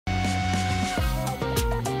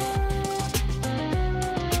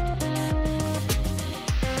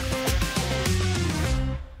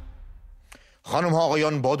خانم ها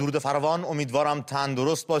آقایان، با درود فراوان، امیدوارم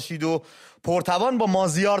تندرست باشید و پرتوان. با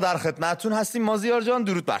مازیار در خدمتتون هستیم. مازیار جان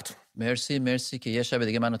درود برتون. مرسی که یه شب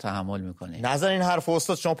دیگه منو تحمل میکنی. نظر این حرف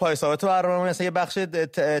استاد، شما پای ثابت برنامه اصلا یه بخش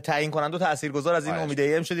تعیین کننده و تاثیرگذار از این امید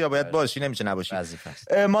ایم شد یا باید باشی؟ نمیشه نباشی.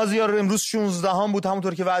 مازیار امروز 16 بود،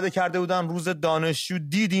 همونطور که وعده کرده بودن روز دانشجو.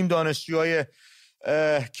 دیدیم دانشجوهای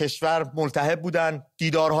کشور ملتهب بودن،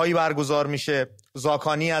 دیدارهایی برگزار میشه،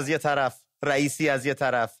 زاکانی از یه طرف، رئیسی از یه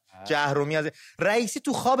طرف، جهرومی از رئیسی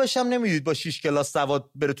تو خوابش هم نمیدید با 6 کلاس سواد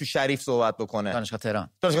بره تو شریف صحبت بکنه. دانشگاه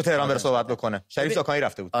تهران بره صحبت بکنه. شریف زاکانی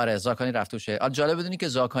رفته بود. آره زاکانی رفته شه. جالب بدونی که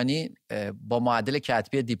زاکانی با معدل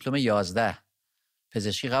کتبی دیپلم 11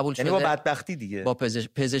 پزشکی قبول شده. یعنی با بدبختی دیگه. با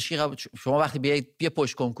پزشکی قبول. شما وقتی بیای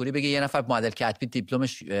پشت کنکوری بگی یه نفر معدل کتبی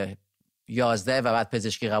دیپلمش 11 و بعد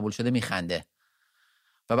پزشکی قبول شده، میخنده.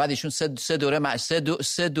 و بعد ایشون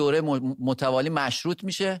سه دوره متوالی مشروط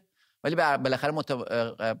میشه، ولی بالاخره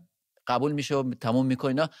قبول میشه و تموم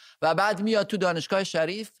میکنه و بعد میاد تو دانشگاه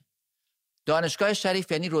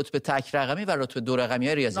شریف یعنی رتبه تک رقمی و رتبه دو رقمی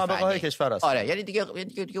های ریاضی فنی نابغه‌های کشور است. آره یعنی دیگه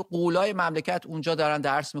قولای مملکت اونجا دارن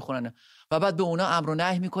درس میخونن و بعد به اونا امر و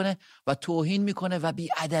نهی میکنه و توهین میکنه و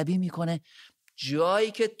بی‌ادبی میکنه،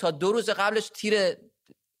 جایی که تا 2 روز قبلش تیر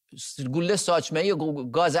گوله ساچمه‌ای و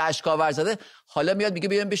گاز اشکاور زده، حالا میاد میگه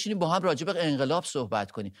بیایم بشینیم با هم راجع به انقلاب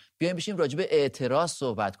صحبت کنیم، بیایم بشینیم راجع به اعتراض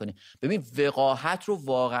صحبت کنیم. ببین وقاحت رو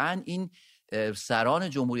واقعا این سران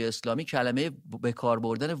جمهوری اسلامی کلمه به کار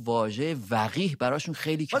بردن واژه وقیح براشون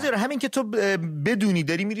خیلی کم. مازیار همین که تو بدونی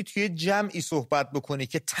داری میری توی جمعی صحبت بکنی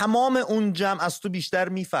که تمام اون جمع از تو بیشتر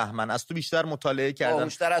میفهمن، از تو بیشتر مطالعه کردن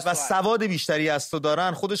و سواد بیشتری از تو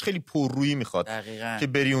دارن، خودش خیلی پررویی میخواد که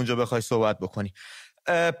بری اونجا بخوای صحبت بکنی.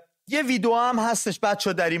 یه ویدیو هم هستش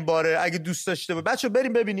بچه در این باره، اگه دوست داشته باشه بچه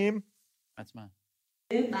بریم ببینیم. حتما.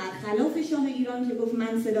 برخلاف شاه ایران که گفت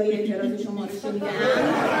من صدای اعتراض شما رو شنیدم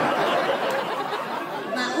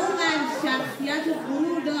و اونقدر شخصیت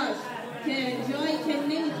غرور داشت که جایی که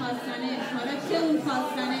نمیخواستنه، حالا چه اون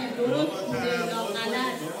خواستنه درست بوده یا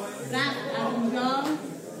غلط، رفت از اونجا.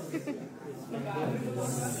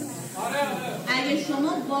 اگه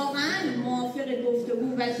شما واقعا موافق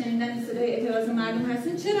گفتگو و شنیدن صدای اعتراض مردم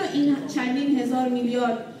هستین، چرا این چندین هزار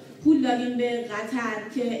میلیارد پول دادین به قطر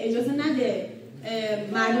که اجازه نده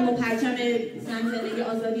مردم با پرچم زن زندگی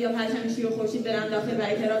آزادی یا پرچم شیر و خورشید برن داخل و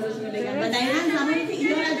اعتراضشون رو بگن؟ و دقیقاً زمانی که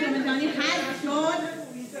ایران از جام جهانی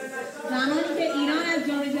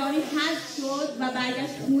حذف شد و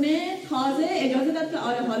برگشت خونه، تازه اجازه داد که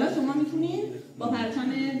آره حالا شما میتونین با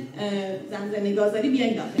پرچم زن زندگی آزادی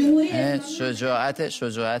بیاین داخل.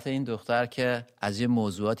 شجاعت این دختر که از یه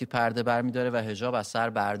موضوعاتی پرده برمی‌داره و حجاب از سر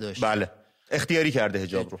برداشت. بله اختیاری کرده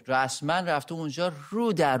حجاب رو. رسما رفته اونجا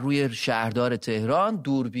رو در روی شهردار تهران،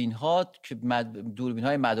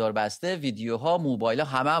 دوربین‌های مداربسته، ویدیوها، موبایل‌ها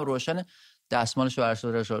همه هم روشنه، دستمالش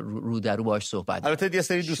رو در رو باهاش صحبت. البته یه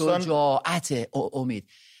سری دوستان شجاعت امید.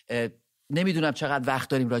 نمیدونم چقدر وقت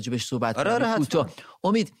داریم راجبش صحبت کنیم.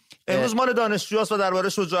 امید امروز مال دانشجوست و درباره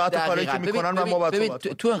شجاعت کاری که میکنن و ما باید صحبت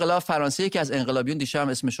کنیم. تو انقلاب فرانسه یکی از انقلابیون دیشب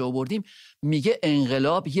اسمش رو آوردیم، میگه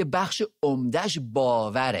انقلاب یه بخش عمده‌اش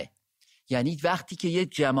باوره. یعنی وقتی که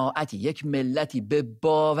یک جماعتی، یک ملتی به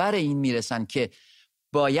باور این میرسن که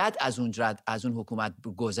باید از اون حکومت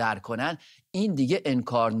گذر کنن، این دیگه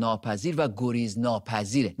انکار ناپذیر و گریز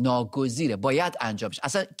ناگزیره، باید انجام بشه.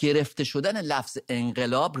 اصلا گرفته شدن لفظ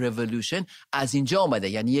انقلاب، رولوشن، از اینجا اومده،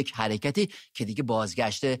 یعنی یک حرکتی که دیگه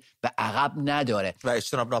بازگشته به عقب نداره و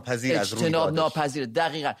اجتناب ناپذیره.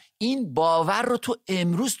 دقیقاً این باور رو تو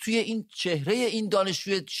امروز توی این چهره این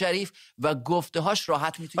دانشجوی شریف و گفته‌هاش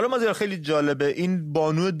راحت میتونی. حالا مازیار خیلی جالبه این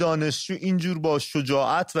بانو دانشجو اینجور با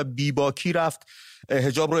شجاعت و بیباکی رفت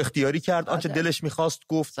حجاب رو اختیاری کرد، آنچه دلش میخواست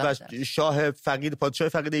گفت و پادشاه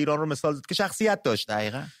فقید ایران رو مثال زد که شخصیت داشت.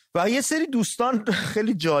 دقیقاً. و یه سری دوستان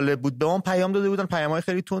خیلی جالب بود به من پیام داده بودن، پیام‌های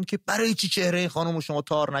خیلی تند که برای چی چهره این خانم رو شما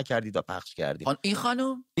تار نکردید و پخش کردید. این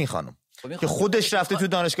خانم که خودش رفته تو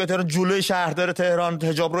دانشگاه تهران جلوی شهردار تهران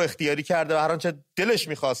حجاب رو اختیاری کرده و هر آنچه دلش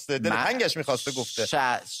می‌خواسته، دلش می‌خواسته گفته.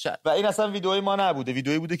 و این اصلا ویدئوی ما نبوده،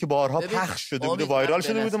 ویدئویی بوده که بارها پخش شده بوده، وایرال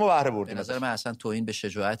شده بوده، ما بهره بردیم. به نظر من اصلا توهین به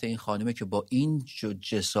شجاعت این خانومه که با این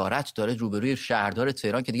جسارت داره روبروی شهردار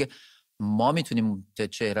تهران که دیگه ما میتونیم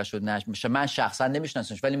چهرهشو نمیشه، من شخصا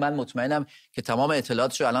نمیشناسمش ولی من مطمئنم که تمام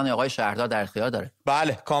اطلاعاتشو الان آقای شهردار در اختیار داره.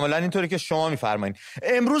 بله کاملا اینطوری که شما میفرمایید.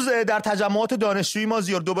 امروز در تجمعات دانشجویی ما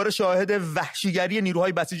زیاد دوباره شاهد وحشیگری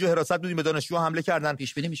نیروهای بسیج و حراست بودیم، به دانشجوها حمله کردن.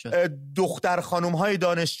 پیش بینی میشد دختر خانم‌های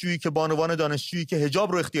دانشجویی که بانوان دانشجویی که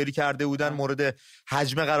حجاب رو اختیاری کرده بودن مورد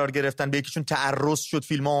هجمه قرار گرفتن، به یکیشون تعرض شد،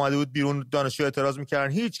 فیلم‌ها اومده بود بیرون، دانشجوها اعتراض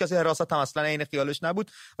می‌کردن، هیچ کسی حراست هم اصلا عین خیالش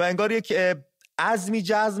نبود و انگار یک عزمی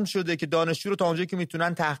جزم شده که دانشجو رو تا اونجایی که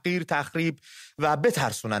میتونن تحقیر، تخریب و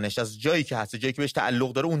بترسوننش از جایی که هست، جایی که بهش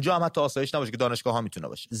تعلق داره، اونجا هم حتی آسایش نباشه که دانشگاه ها میتونه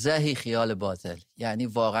باشه. زهی خیال باطل. یعنی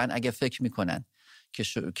واقعا اگه فکر میکنن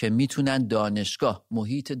که میتونن دانشگاه،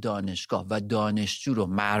 محیط دانشگاه و دانشجو رو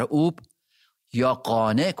مرعوب یا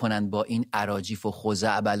قانع کنن با این اراجیف و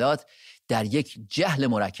خزعبلات، در یک جهل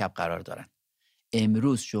مرکب قرار دارن.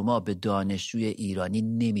 امروز شما به دانشجوی ایرانی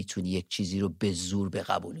نمیتونی یک چیزی رو به زور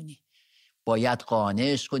بقبولونی، باید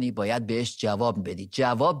قانعش کنی، باید بهش جواب بدی.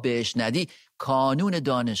 جواب بهش ندی، کانون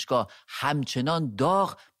دانشگاه همچنان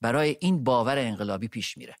داغ برای این باور انقلابی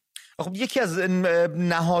پیش میره. خب یکی از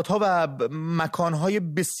نهادها و مکانهای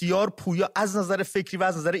بسیار پویا از نظر فکری و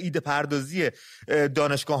از نظر ایده پردازی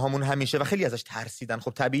دانشگاه همون همیشه و خیلی ازش ترسیدن.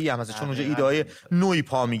 خب طبیعی هم هست چون اونجا ایده های نوعی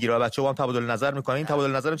پا میگیره و بچه‌ها هم تبادل نظر میکنن. این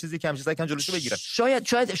تبادل نظر هم چیزی که همیشه سعی کردن جلوشو بگیرن.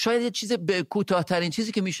 شاید یه چیز کوتاه‌ترین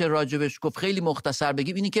چیزی که میشه راجبش گفت، خیلی مختصر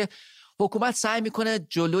بگیم، اینی که حکومت سعی میکنه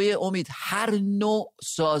جلوی امید هر نوع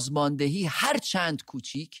سازماندهی، هر چند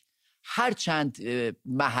کوچیک، هر چند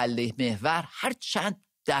محله محور، هر چند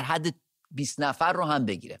در حد 20 نفر رو هم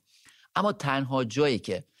بگیره. اما تنها جایی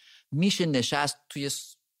که میشه نشست توی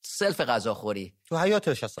سلف غذاخوری، تو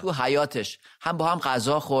حیاتش هم با هم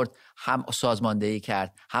غذا خورد، هم سازماندهی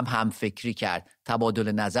کرد، هم فکری کرد،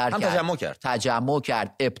 تبادل نظر کرد، تجمع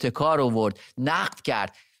کرد، ابتکار آورد، نقد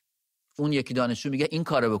کرد. اون یکی دانشجو میگه این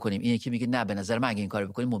کارو بکنیم، این یکی میگه نه به نظر من اگه این کارو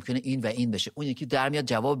بکنیم ممکنه این و این بشه. اون یکی در میاد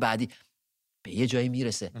جواب بعدی، به یه جایی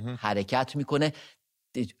میرسه، حرکت میکنه،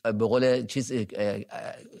 به قول چیز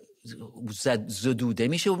زدوده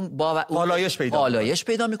میشه، آلایش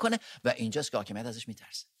پیدا میکنه و اینجاست که حاکمیت ازش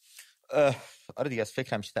میترسه. آره دیگه، از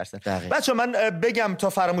فکر همیشه ترسه. بچه من بگم تا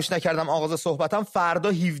فراموش نکردم آغاز صحبتم، فردا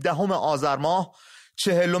 17 آذر ماه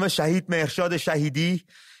 40 شهید مهرشاد شهیدی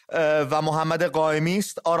و محمد قائمی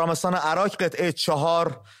است. آرامستان عراق قطعه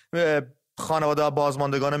 4. خانواده و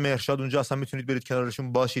بازماندگان مهرشاد اونجا هستن، میتونید برید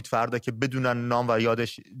کنارشون باشید فردا که بدونن نام و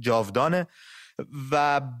یادش جاودانه.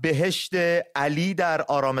 و بهشت علی در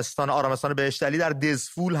آرامستان بهشت علی در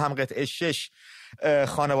دزفول هم قطعه 6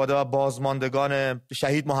 خانواده و بازماندگان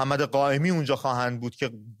شهید محمد قائمی اونجا خواهند بود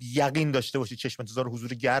که یقین داشته باشید چشم انتظار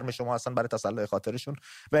حضور گرم شما هستن برای تسلی خاطرشون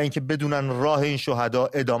و اینکه بدونن راه این شهدا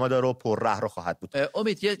ادامه داره و پر ره رو خواهد بود.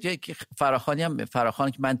 امید، یک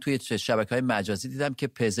فراخوانی که من توی شبکه‌های مجازی دیدم که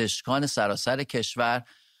پزشکان سراسر کشور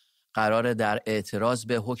قراره در اعتراض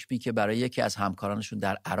به حکمی که برای یکی از همکارانشون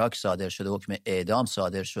در عراق صادر شده، حکم اعدام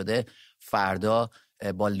صادر شده، فردا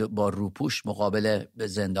با روپوش مقابل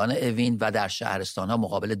زندان اوین و در شهرستان‌ها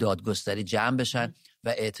مقابل دادگستری جمع بشن و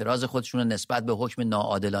اعتراض خودشون رو نسبت به حکم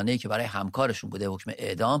ناعادلانه‌ای که برای همکارشون بوده، حکم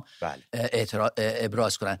اعدام،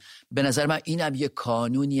 ابراز کنن. به نظر من اینم یه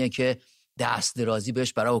قانونیه که دست درازی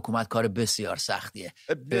بهش برای حکومت کار بسیار سختیه.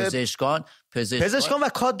 پزشکان و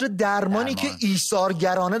کادر درمانی که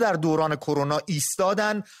ایثارگرانه در دوران کرونا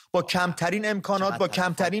ایستادن با کمترین امکانات، با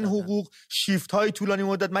کمترین حقوق، شیفت های طولانی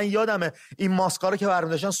مدت. من یادمه این ماسکارا که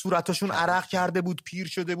برمی‌داشتن صورتاشون عرق کرده بود، پیر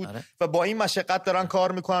شده بود و با این مشقت دارن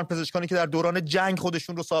کار میکنن. پزشکانی که در دوران جنگ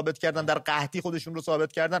خودشون رو ثابت کردن، در قحطی خودشون رو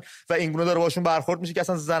ثابت کردن و این گونه داره باشون برخورد میشه که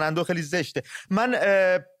اصلا زننده و خیلی زشته. من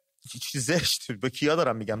زشت با کیا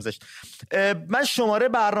دارم میگم زشت. من شماره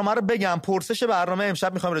برنامه رو بگم، پرسش برنامه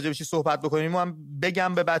امشب میخوایم راجع به چی صحبت بکنیم. من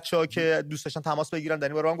بگم به بچه‌ها که دوست داشتن تماس بگیرن در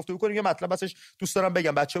این باره گفتگو کنیم، یه مطلب واسش دوست دارم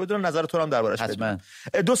بگم، بچه‌ها بدونن نظر تو هم دربارش بدونن.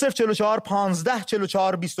 2044 15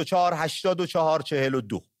 44 24 84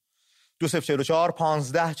 42 2044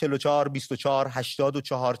 15 44 24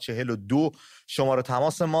 84 42 شماره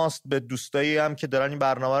تماس ماست. به دوستایی هم که دارن این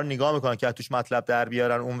برنامه رو نگاه میکنن که توش مطلب در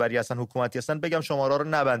بیارن، اونوری هستن، حکومتی هستن، بگم شماره رو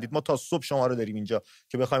نبندید. ما تا صبح شماره داریم اینجا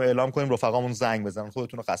که بخوایم اعلام کنیم رفقامون زنگ بزنن،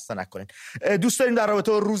 خودتون رو خسته نکنین. دوست داریم در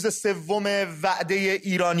رابطه با روز سوم وعده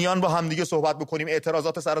ایرانیان با همدیگه صحبت بکنیم.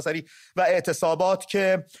 اعتراضات سراسری و اعتصابات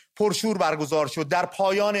که پرشور برگزار شد در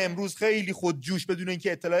پایان امروز خیلی خودجوش بدون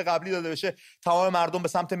اینکه اطلاع قبلی داده بشه، تمام مردم به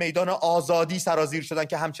سمت میدان آزادی سرازیر شدن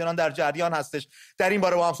که همچنان در جریان هستش. در این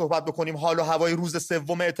باره با هم صحبت بکنیم. حال و هوای روز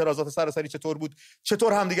سوم اعتراضات سراسری چطور بود؟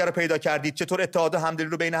 چطور همدیگه رو پیدا کردید؟ چطور اتحاد و همدلی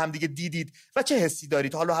رو بین همدیگه دیدید و چه حسی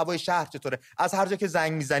دارید؟ حال و هوای شهر چطوره؟ از هر جا که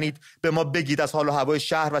زنگ میزنید به ما بگید از حال و هوای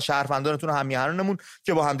شهر و شهروندانتون و همیهنانمون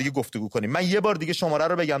که با همدیگه گفتگو کنیم. من یه بار دیگه شماره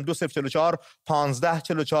رو بگم: 2044 15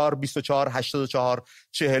 44 24 84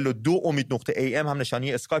 42. امید.am هم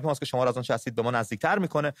نشانی اسکایپ ماست که شما را از اون چه هستید به ما نزدیکتر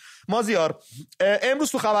میکنه. مازیار،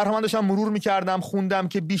 امروز تو خبرها من داشتم مرور میکردم، خوندم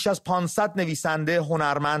که بیش از 500 نویسنده،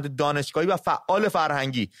 هنرمند، دانشگاهی و فعال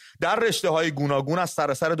فرهنگی در رشته‌های گوناگون از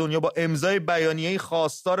سراسر دنیا با امضای بیانیه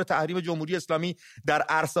خواستار تحریم جمهوری اسلامی در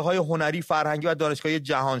عرصه‌های هنری، فرهنگی و دانشگاهی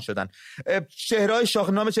جهان شدن.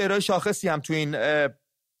 چهره‌های شاخصی هم تو این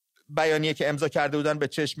بیانیه که امضا کرده بودن به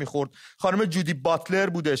چشم می‌خورد. خانم جودی باتلر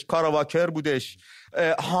بودش، کاراواکر بودش،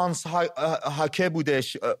 هانس هاکه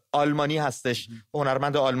بودش، آلمانی هستش،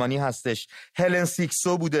 هنرمند آلمانی هستش، هلن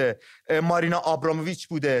سیکسو بوده، مارینا آبراموویچ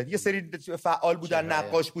بوده، یه سری فعال بودن،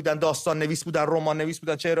 نقاش بودن، داستان نویس بودن، رمان نویس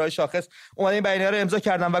بودن، چهره‌های شاخص اومدن این بیانیه رو امضا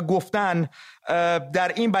کردن و گفتن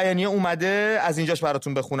در این بیانیه اومده، از اینجاش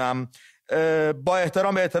براتون بخونم: با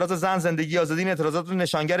احترام به اعتراض زن، زندگی، آزادی، اعتراضات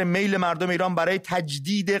نشانگر میل مردم ایران برای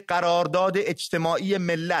تجدید قرارداد اجتماعی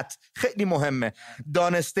ملت، خیلی مهمه،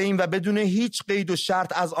 دانسته ایم و بدون هیچ قید و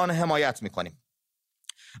شرط از آن حمایت میکنیم.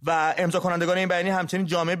 و امضا کنندگان این بیانیه همچنین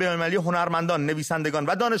جامعه بین‌المللی هنرمندان، نویسندگان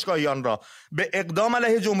و دانشگاهیان را به اقدام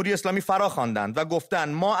علیه جمهوری اسلامی فراخواندند و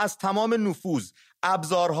گفتند ما از تمام نفوذ،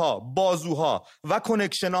 ابزارها، بازوها و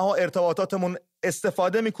کنکشن‌ها و ارتباطاتمون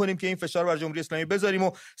استفاده میکنیم که این فشار بر جمهوری اسلامی بذاریم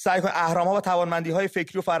و سعی کنیم اهرام‌ها و توانمندی‌های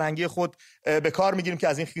فکری و فرهنگی خود به کار میگیریم که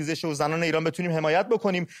از این خیزش و زنان ایران بتونیم حمایت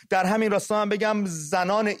بکنیم. در همین راستا هم بگم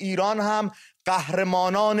زنان ایران هم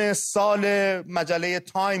قهرمانان سال مجله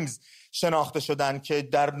تایمز شناخته شدن که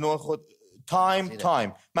در نوع خود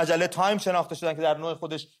تایم مجله تایم شناخته شدن که در نوع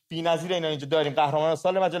خودش بی‌نظیر. اینا اینجا داریم قهرمان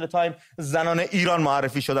سال مجله تایم زنان ایران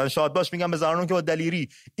معرفی شدن. شاد باش میگم به زنانون که با دلیری،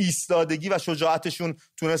 ایستادگی و شجاعتشون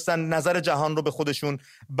تونستن نظر جهان رو به خودشون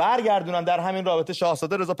برگردونن. در همین رابطه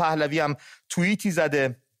شاهزاده رضا پهلوی هم توییتی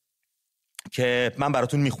زده که من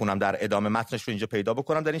براتون میخونم، در ادامه متنش رو اینجا پیدا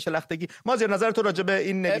بکنم در این شلختگی. مازیار نظر تو راجع به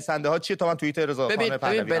این نویسنده ها چیه؟ تا من توییت رضا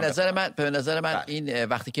پهلوی به نظر من این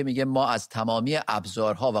وقتی که میگه ما از تمامی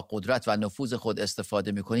ابزارها و قدرت و نفوذ خود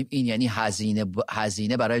استفاده میکنیم، این یعنی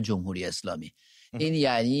هزینه برای جمهوری اسلامی. این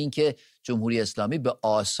یعنی اینکه جمهوری اسلامی به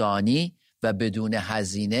آسانی و بدون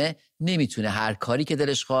هزینه نمیتونه هر کاری که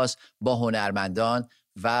دلش خواست با هنرمندان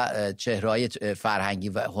و چهره‌های فرهنگی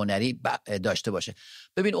و هنری داشته باشه.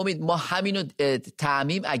 ببین امید، ما همینو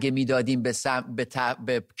تعمیم اگه میدادیم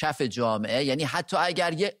به کف جامعه، یعنی حتی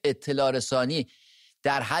اگر یه اطلاع رسانی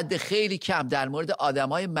در حد خیلی کم در مورد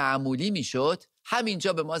آدمای معمولی میشد،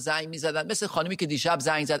 همینجا به ما زنگ میزدن، مثل خانمی که دیشب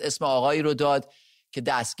زنگ زد اسم آقایی رو داد که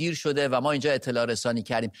دستگیر شده و ما اینجا اطلاع رسانی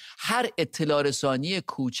کردیم. هر اطلاع رسانی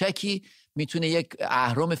کوچکی میتونه یک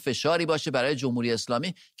اهرم فشاری باشه برای جمهوری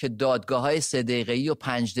اسلامی که دادگاه‌های 3 دقیقه‌ای و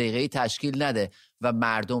 5 دقیقه‌ای تشکیل نده و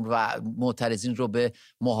مردم و معترضین رو به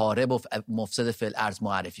محارب و مفسد فی الارض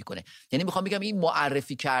معرفی کنه. یعنی میخوام بگم این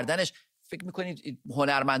معرفی کردنش، فکر میکنید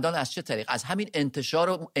هنرمندان از چه طریق؟ از همین انتشار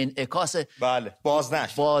و انعکاس، بله،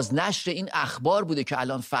 بازنشر این اخبار بوده که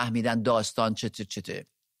الان فهمیدن داستان چته.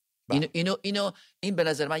 این به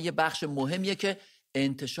نظر من یه بخش مهمیه که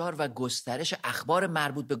انتشار و گسترش اخبار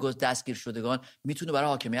مربوط به دستگیر شدگان میتونه برای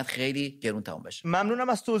حاکمیت خیلی گرون تمام بشه. ممنونم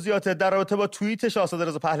از توضیحاتت. در رابطه با توییت شاهزاده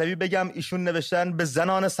رضا پهلوی بگم ایشون نوشتن به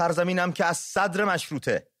زنان سرزمینم که از صدر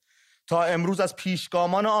مشروطه تا امروز از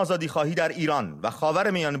پیشگامان آزادی خواهی در ایران و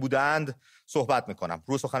خاورمیانه بودند صحبت میکنم.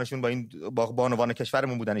 روز سخنشون با بانوان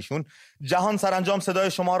کشورمون بودن ایشون: جهان سرانجام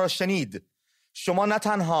صدای شما را شنید. شما نه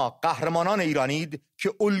تنها قهرمانان ایرانید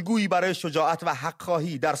که الگویی برای شجاعت و حق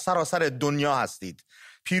خواهی در سراسر دنیا هستید.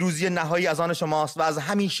 پیروزی نهایی از آن شماست و از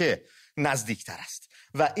همیشه نزدیکتر است.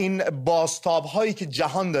 و این بازتاب هایی که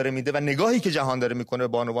جهان داره میده و نگاهی که جهان داره میکنه به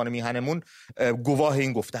بانوان میهنمون گواه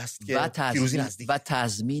این گفته است که پیروزی نزدیک. و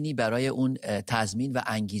تضمینی برای اون، تضمین و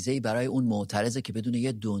انگیزه‌ای برای اون معترضه که بدون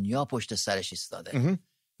یه دنیا پشت سرش ایستاده.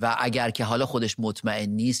 و اگر که حالا خودش مطمئن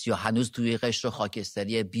نیست یا هنوز توی قشر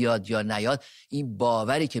خاکستری بیاد یا نیاد، این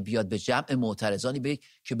باوری که بیاد به جمع معترضانی به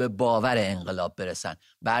که به باور انقلاب برسن.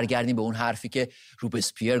 برگردیم به اون حرفی که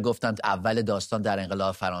روبسپیر گفتند اول داستان در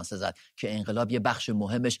انقلاب فرانسه زد که انقلاب یه بخش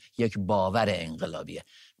مهمش یک باور انقلابیه.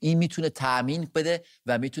 این میتونه تأمین بده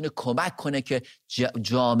و میتونه کمک کنه که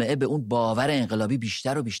جامعه به اون باور انقلابی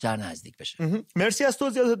بیشتر و بیشتر نزدیک بشه. مرسی از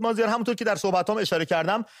توضیحاتت مازیار. همونطور که در صحبتام اشاره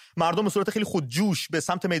کردم، مردم به صورت خیلی خودجوش به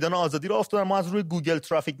سمت میدان آزادی راه افتادن. ما از روی گوگل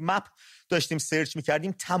ترافیک مپ داشتیم سرچ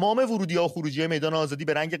می‌کردیم، تمام ورودی‌ها و خروجی‌های میدان آزادی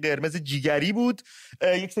به رنگ قرمز جیگری بود.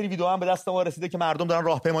 یک سری ویدیو هم به دست ما رسیده که مردم دارن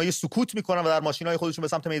راهپیمایی سکوت می‌کنن و در ماشین‌های خودشون به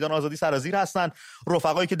سمت میدان آزادی سرازیر هستن.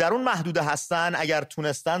 رفقایی که در اون محدوده هستن اگر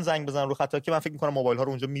تونستن زنگ بزنن رو خط، که من فکر می‌کنم موبایل‌ها رو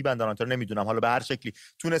اونجا می‌بندن، تا نمیدونم، حالا به هر شکلی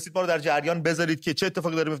تونستید ما رو در جریان بذارید که چه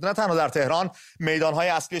اتفاقی داره میفته، نه تنها در تهران، میدان‌های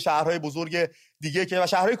اصلی شهرهای بزرگ دیگه که و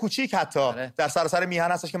شهرهای کوچیک حتی در سراسر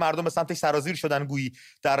میهن هستش که مردم به سمتش سرازیر شدن. گویی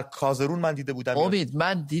در کازرون من دیده بودم. امید،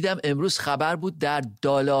 من دیدم امروز خبر بود در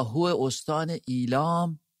دالاهو استان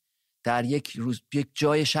ایلام در یک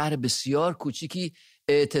جای شهر بسیار کوچیکی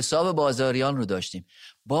اعتصاب بازاریان رو داشتیم.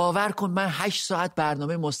 باور کن من 8 ساعت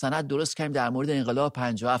برنامه مستند درست کردیم در مورد انقلاب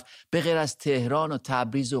 57. به غیر از تهران و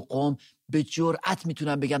تبریز و قم به جرئت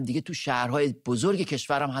میتونم بگم دیگه تو شهرهای بزرگ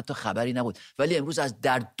کشورم حتی خبری نبود، ولی امروز از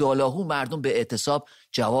در دالاهو مردم به اعتصاب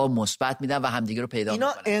جواب مثبت میدن و همدیگه رو پیدا میکنن.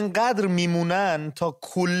 اینا انقدر میمونن تا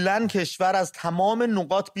کلن کشور از تمام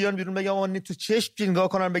نقاط بیان بیرون بگن آقا تو چشم نگاه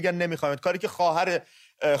کنن بگن نمیخوایم. کاری که خواهر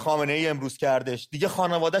خامنه ای امروز کردش دیگه،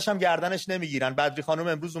 خانواده‌اش هم گردنش نمیگیرن. بدری خانم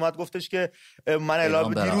امروز اومد گفتش که من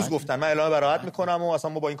اعلام براءت میکنم و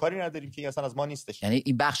اصلا ما با این کاری نداریم که اصلا از ما نیستش. یعنی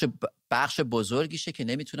این بخش بزرگیشه که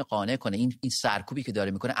نمیتونه قانع کنه. این سرکوبی که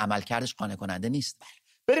داره میکنه عملکردش قانع کننده نیست.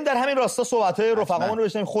 بریم در همین راستا صحبت‌های رفقامون رو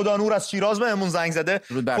بشنویم. خدا نور از شیراز بهمون زنگ زده.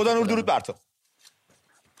 خدا نور، درود بر تو.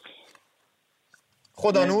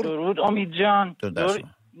 خدا نور. درود امید جان.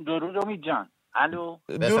 درود امید جان. الو.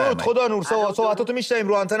 درود خدا نور، صحبتاتو میشنویم،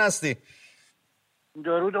 رو آنتن هستی.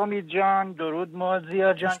 درود امید جان، درود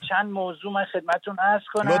مازیار جان. چند موضوع من خدمتتون عرض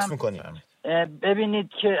کنم. لطف می‌کنید. ببینید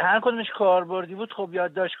که هر کدومش کاربردی بود خب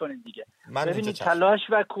یادداشت کنید دیگه. ببینید تلاش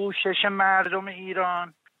و کوشش مردم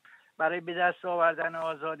ایران برای به دست آوردن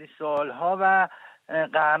آزادی سالها و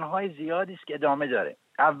قرنهای زیادی است که ادامه داره.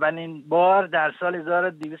 اولین بار در سال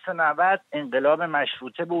 1290 انقلاب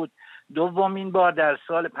مشروطه بود. دومین بار در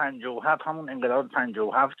سال 57 همون انقلاب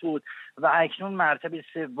 57 بود و اکنون مرتبه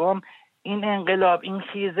سوم این انقلاب، این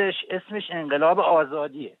خیزش اسمش انقلاب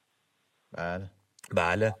آزادیه.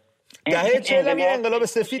 بله. دهه 40 یه انقلاب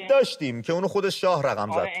سفید داشتیم که اونو خودش شاه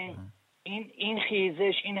رقم زد. این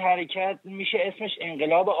خیزش، این حرکت میشه اسمش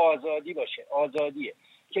انقلاب آزادی باشه. آزادیه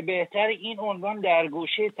که بهتر این عنوان در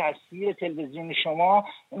گوشه تصویر تلویزیون شما،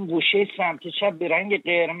 اون گوشه سمت چپ به رنگ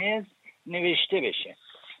قرمز نوشته بشه.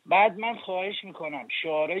 بعد من خواهش میکنم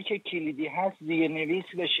شعارهایی که کلیدی هست زیرنویس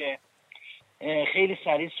بشه. خیلی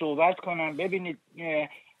سریع صحبت کنم. ببینید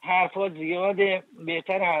حرفا زیاده،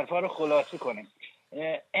 بهتر حرفا رو خلاصه کنیم.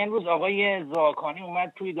 امروز آقای زاکانی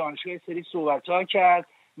اومد توی دانشگاه سری صحبت‌ها کرد.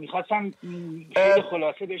 میخواستم خیلی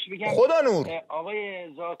خلاصه بهش بگم خدا نور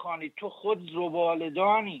آقای زاکانی تو خود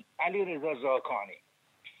زبالدانی، علی رضا زاکانی.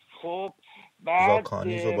 خب بعد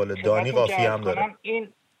زاکانی زبالدانی قافیه هم داره.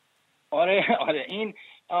 این آره این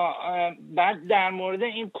بعد در مورد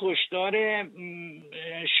این کشتار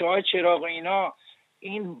شاه چراغ اینا،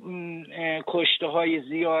 این کشته های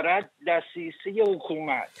زیارت دستیسه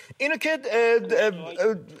حکومت، اینو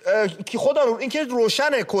که خدا رو این که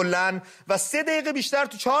روشنه کلن و 3 دقیقه بیشتر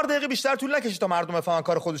 4 دقیقه بیشتر طول نکشید تا مردم بفهمن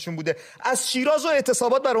کار خودشون بوده. از شیراز و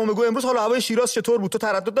اعتصابات برام بگو امروز حالا هوای شیراز چطور بود؟ تو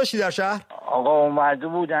تردد داشتی در شهر؟ آقا اومده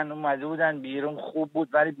بودن بیرون، خوب بود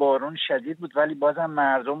ولی بارون شدید بود، ولی بازم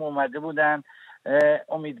مردم اومده بودن.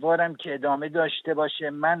 امیدوارم که ادامه داشته باشه.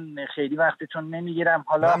 من خیلی وقتتون نمیگیرم.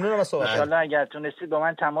 حالا انشالله اگر تونستید با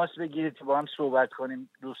من تماس بگیرید با هم صحبت کنیم.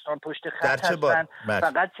 دوستان پشت خط هستن.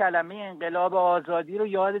 فقط کلمه انقلاب آزادی رو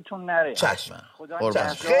یادتون نره. چشم.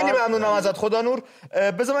 خیلی ممنونم ازت خدا نور.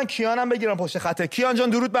 بذار من کیانم بگیرم پشت خطه. کیان جان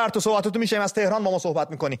درود بر تو، صحبتاتو میشیم از تهران با ما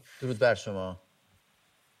صحبت میکنی. درود بر شما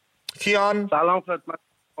کیان. سلام خدمت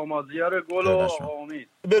مازیار گل و امید.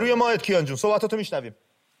 به روی ماهت کیان جون، صحبتاتو میشنویم.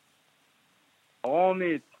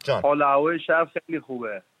 امید حال هوای شهر خیلی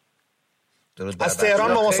خوبه. از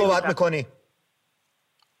تهران با ما صحبت میکنی؟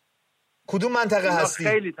 کدوم منطقه هستی؟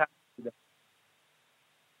 خیلی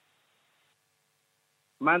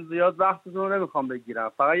من زیاد وقتتون رو نمیخوام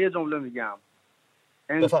بگیرم، فقط یه جمله میگم.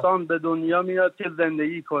 انسان به دنیا میاد که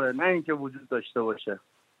زندگی کنه، نه اینکه وجود داشته باشه.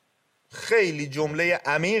 خیلی جمله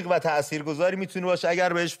عمیق و تاثیرگذاری میتونه باشه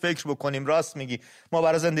اگر بهش فکر بکنیم. راست میگی، ما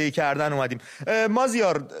برای زندگی کردن اومدیم.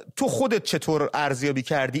 مازیار تو خودت چطور ارزیابی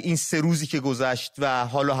کردی این 3 روزی که گذشت و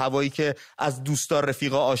حال و هوایی که از دوستان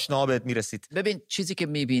رفیقا آشنا بهت میرسید؟ ببین چیزی که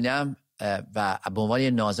میبینم و به عنوان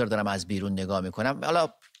ناظر دارم از بیرون نگاه میکنم، حالا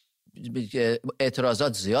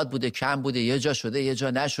اعتراضات زیاد بوده، کم بوده، یه جا شده یه جا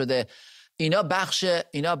نشده،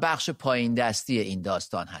 اینا بخش پایین دستی این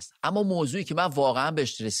داستان هست. اما موضوعی که من واقعا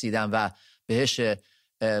بهش رسیدم و بهش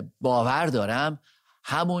باور دارم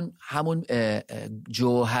همون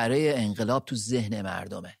جوهره انقلاب تو ذهن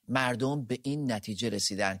مردمه. مردم به این نتیجه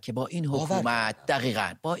رسیدن که با این حکومت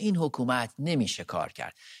دقیقاً با این حکومت نمیشه کار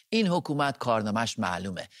کرد. این حکومت کارنامه‌اش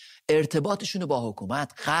معلومه. ارتباطشون رو با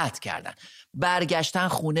حکومت قطع کردن. برگشتن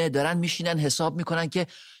خونه دارن میشینن حساب میکنن که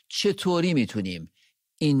چطوری میتونیم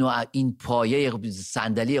این پایه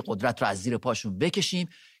صندلی قدرت رو از زیر پاشون بکشیم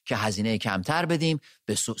که هزینه کمتر بدیم،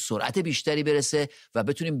 به سرعت بیشتری برسه و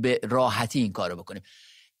بتونیم به راحتی این کار رو بکنیم.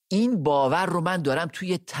 این باور رو من دارم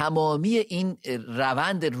توی تمامی این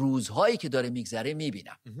روند روزهایی که داره میگذره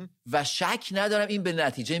میبینم و شک ندارم این به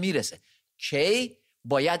نتیجه میرسه. کی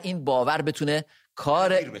باید این باور بتونه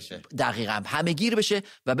کار دقیقاً همه گیر بشه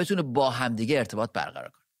و بتونه با همدیگه ارتباط برقرار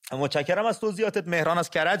کنه. متشکرم از توضیحاتت. مهران از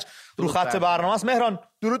کرج رو خط برنامه است. مهران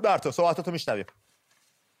درود بر تو، صحبتاتو میشنویم.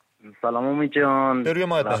 سلام امید جان، به روی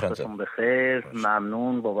ماه وقتتون بخیر.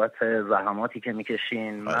 ممنون بابت زحماتی که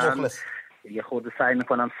میکشین. من یه خورده سعی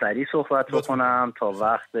میکنم سریع صحبت بکنم تا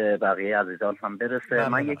وقت بقیه عزیزان هم برسه.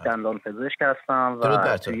 من یک دندان پزشک هستم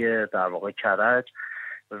و توی در واقع کرج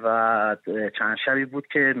و چند شبی بود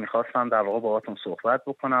که میخواستم در واقع باهاتون صحبت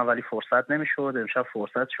بکنم ولی فرصت نمیشد. امشب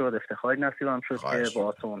فرصت شد، افتخاری نصیبم شد که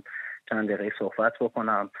باهاتون چند دقیقه صحبت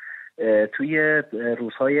بکنم. توی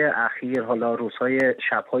روزهای اخیر، حالا روزهای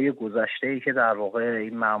شبهای گذشته‌ای که در واقع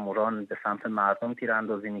این ماموران به سمت مردم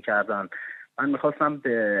تیراندازی میکردن، من میخواستم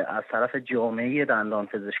از طرف جامعه دندان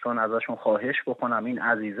پزشکان ازشون خواهش بکنم این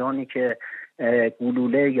عزیزانی که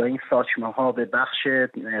گلوله یا این ساچمه ها به بخش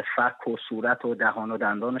فک و صورت و دهان و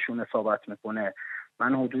دندانشون اصابت میکنه،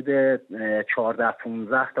 من حدود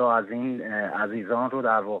 14-15 تا از این عزیزان رو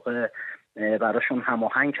در واقع براشون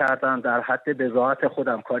هماهنگ کردم در حد بضاعت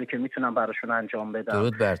خودم، کاری که میتونم براشون انجام بدم.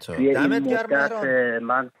 درود بر تو. توی این مدت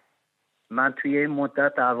من توی این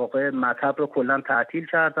مدت در واقع مطب رو کلا تعطیل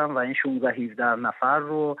کردم و این 16-17 نفر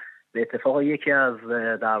رو به اتفاق یکی از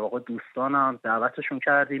در واقع دوستانم دعوتشون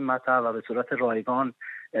کردیم مطب و به صورت رایگان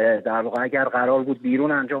در واقع اگر قرار بود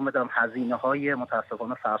بیرون انجام بدم هزینه‌های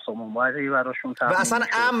متاسفانه فرسام‌آوری براشون و اصلا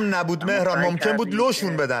امن نبود مهران، ممکن بود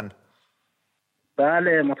لوشون بدن.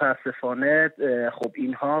 بله متاسفانه خب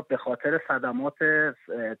اینها به خاطر صدمات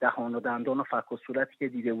دهان و دندان و فک و صورتی که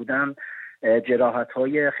دیده بودن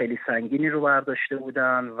جراحت‌های خیلی سنگینی رو برداشته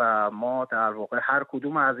بودن و ما در واقع هر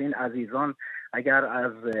کدوم از این عزیزان اگر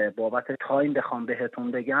از بابت تایم بخوام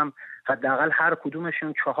بهتون بگم حداقل هر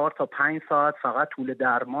کدومشون 4 تا 5 ساعت فقط طول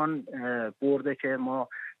درمان برده که ما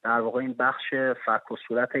در واقع این بخش فک و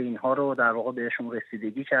صورت اینها رو در واقع بهشون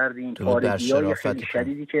رسیدگی کردیم. پارگی‌های خیلی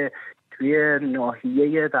شدیدی که توی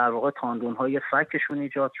ناحیه در واقع تاندون‌های فکشون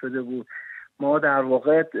ایجاد شده بود. ما در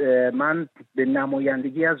واقع من به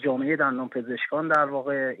نمایندگی از جامعه دندان پزشکان در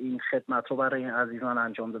واقع این خدمت رو برای این عزیزان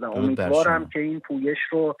انجام دادم. امیدوارم که این پویش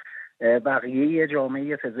رو بقیه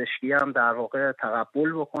جامعه پزشکی هم در واقع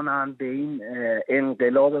تقبل بکنن به این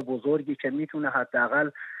انقلاب بزرگی که میتونه حداقل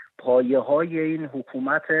پایه‌های این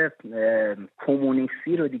حکومت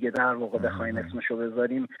کمونیستی رو دیگه در واقع بخوایم اسمشو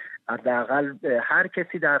بذاریم، حداقل هر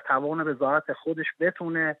کسی در توان بضاعت خودش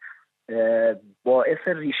بتونه باعث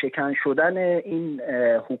ریشه‌کن شدن این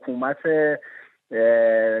حکومت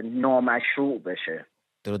نامشروع بشه.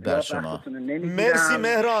 درود بر شما. مرسی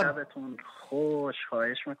مهران. شبتون خوش.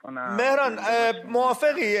 خواهش میکنم مهران.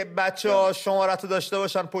 موافقی بچه‌ها شماره‌تو داشته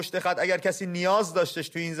باشن پشت خط اگر کسی نیاز داشتش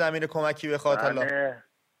تو این زمینه کمکی بخواد؟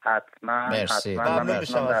 حتما. مرسی. ممنون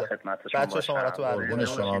میشم در ازت. خدمت بچه‌ها شماره‌تو قربون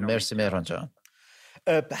شما. مرسی مهران جان.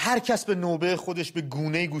 هر کس به نوبه خودش به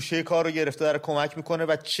گونه گوشه کار رو گرفته داره کمک میکنه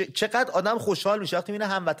و چقدر آدم خوشحال میشه وقتی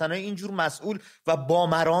میبینه هموطنای اینجور مسئول و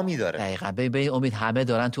بامرامی داره. دقیقاً. به امید همه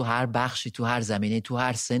دارن تو هر بخشی، تو هر زمینه، تو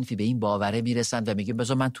هر صنفی به این باوره میرسن و میگه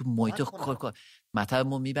بذار من تو محیط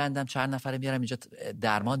مطبمو میبندم چند نفره میارم اینجا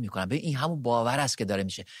درمان میکنم. ببین این همون باور است که داره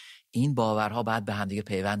میشه. این باورها بعد به هم دیگه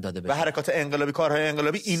پیوند داده بشه. و حرکات انقلابی، کارهای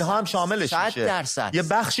انقلابی اینها هم شاملش میشه. 100%. یه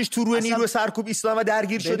بخشش تو روی نیروی سرکوب ایستادن و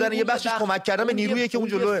درگیر شدن، یه بخشش کمک کردن به نیرویی که اون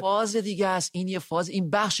جلوه. فاز دیگه است. این یه فاز، این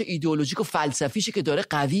بخش ایدئولوژیک و فلسفیشه که داره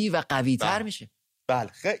قوی و قوی‌تر میشه. بله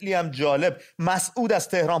خیلی هم جالب. مسعود از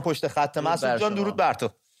تهران پشت خط. مسعود جان درود بر تو.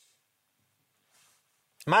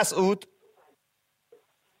 مسعود.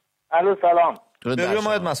 الو سلام. به روی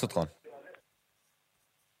ماهت مسعود خان.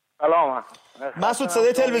 سلام. مسعود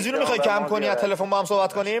صدای تلویزیون رو میخوای کم کنی یا تلفن با هم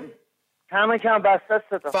صحبت کنیم؟ کم بسته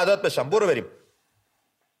است. فدات بشم. برو بریم.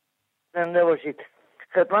 زنده باشید.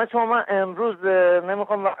 خدمت شما. من امروز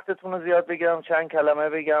نمیخوام وقتتون رو زیاد بگیرم، چند کلمه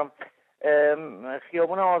بگم.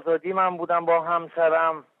 خیابون آزادی من بودم با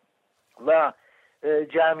همسرم و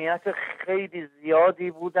جمعیت خیلی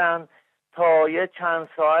زیادی بودن. تا یه چند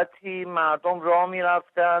ساعتی مردم راه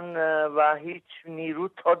میرفتن و هیچ نیرو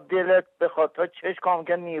تا دلت بخواد تا چشم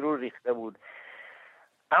که نیرو ریخته بود،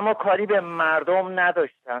 اما کاری به مردم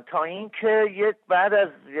نداشتن تا اینکه بعد از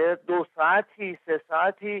 2 ساعتی 3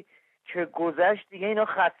 ساعتی که گذشت دیگه اینا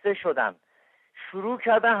خسته شدن، شروع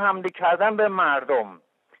کردن حمله کردن به مردم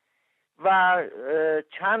و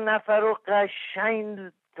چند نفر رو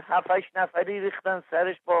قشنگ 7-8 نفری ریختن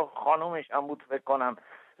سرش، با خانومش هم بود فکر کنم،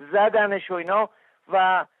 زدنش و اینا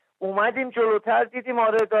و اومدیم جلوتر دیدیم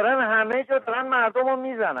آره دارن همه جا دارن مردم رو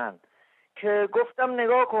میزنن که گفتم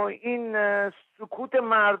نگاه کن این سکوت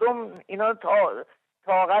مردم، اینا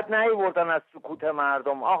طاقت نیاوردن از سکوت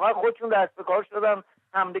مردم، آخر خودشون دست به کار شدن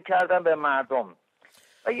حمله کردن به مردم.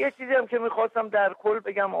 و یه چیزی هم که میخواستم در کل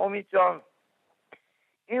بگم امید جان،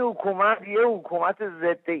 این حکومت یه حکومت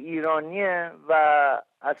ضد ایرانیه و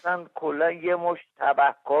اصلا کلا یه مشت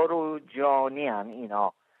تبهکار و جانی هن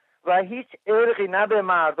اینا و هیچ ارقی نه به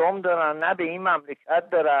مردم دارن نه به این مملکت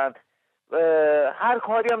دارن. هر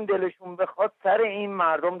کاری هم دلشون بخواد سر این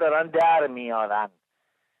مردم دارن در میارن.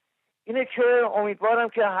 اینه که امیدوارم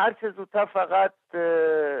که هر چه زودتر فقط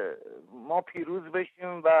ما پیروز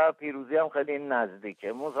بشیم و پیروزی هم خیلی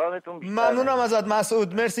نزدیکه. مزاحمتون بیشتر. ممنونم ازت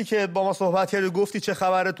مسعود، مرسی که با ما صحبت کردی، گفتی چه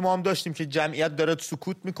خبرت. ما هم داشتیم که جمعیت داره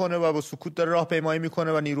سکوت میکنه و با سکوت داره راهپیمایی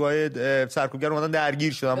میکنه و نیروهای سرکوبگر اومدن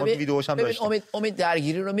درگیر شدن. ما ویدیوش هم داشتیم. امید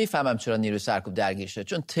درگیری رو میفهمم چرا نیروی سرکوب درگیر شده،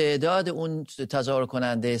 چون تعداد اون تظاهر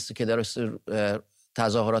کننده که داره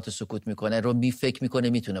تظاهرات سکوت میکنه رو فکر میکنه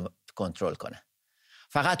میتونه کنترل کنه.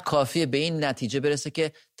 فقط کافیه به این نتیجه برسه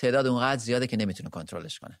که تعداد اونقدر زیاده که نمیتونه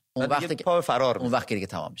کنترلش کنه. اون وقتی که پا فرار اون وقت دیگه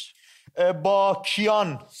تمام میشه. با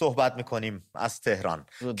کیان صحبت میکنیم از تهران.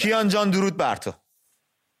 کیان جان درود بر تو.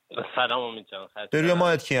 سلام امید جان. درود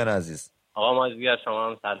ماهت کیان عزیز. آقا مازیار شما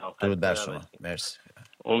هم سلام. درود بر شما. مرسی.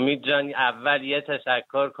 امید جان اول یه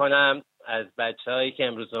تشکر کنم از بچه‌هایی که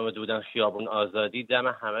امروز اومده بودن خیابون آزادی، دم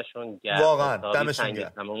همشون گرم. واقعا دمشون گرم.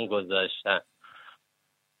 تمام گذاشتن.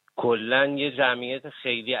 کلا یه جمعیت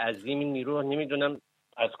خیلی عظیمی نیرو نمیدونم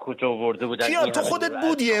از کجا آورده بودن. کیان تو خودت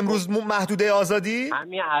بودی امروز محدوده آزادی؟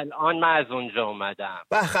 همین الان من از اونجا اومدم.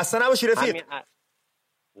 خسته نباشی رفیق.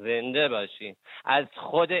 زنده باشی. از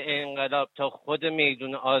خود انقلاب تا خود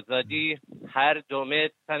میدون آزادی هر 2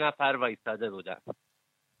 متر 3 نفر وایساده بودن.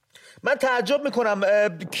 من تعجب میکنم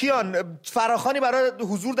کیان، فراخوانی برای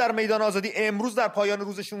حضور در میدان آزادی امروز در پایان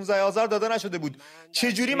روز 16 آذر داده نشده بود.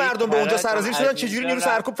 چجوری مردم به اونجا سرازیر شدن؟ چجوری نیرو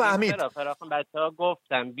سرکوب فهمید؟ فراخوان بچه‌ها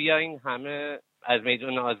گفتن بیاین همه از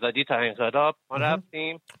میدان آزادی تا انقلاب ما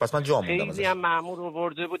رفتیم. پس من جا موندم. خیلی هم مأمور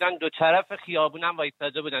آورده بودن، دو طرف خیابون هم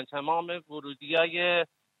وایساده بودن. تمام ورودیای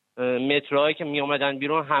متروهایی که می اومدن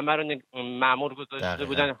بیرون همه رو مأمور گذاشته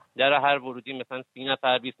بودن. در هر ورودی مثلا 30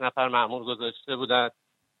 نفر 20 نفر مأمور گذاشته بودن.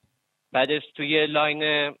 بعدش توی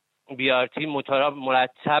لاین بیارتی موتورها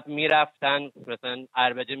مرتب میرفتن، مثلا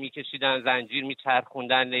عربده میکشیدن، زنجیر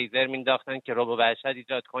میچرخوندن، لیزر مینداختن که رعب و وحشت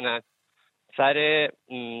ایجاد کنن. سر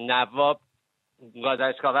نواب گاز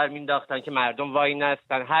اشکاور مینداختن که مردم وای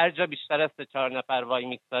نستن. هر جا بیشتر از 3-4 نفر وای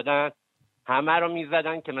میستادن همه رو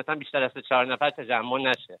میزدن که مثلا بیشتر از 4 نفر تجمع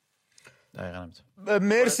نشه.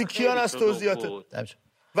 مرسی کیان از توضیحاتت.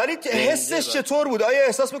 ولی حسش چطور بود؟ آیا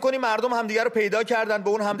احساس میکنی مردم همدیگر رو پیدا کردن، به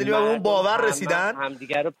اون همدلی و به اون باور رسیدن؟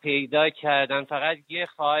 همدیگر رو پیدا کردن. فقط یه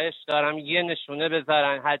خواهش دارم، یه نشونه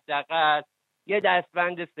بذارن، حداقل یه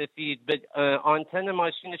دستبند سفید به آنتن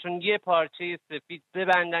ماشینشون یه پارچه سفید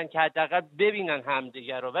ببندن که حداقل ببینن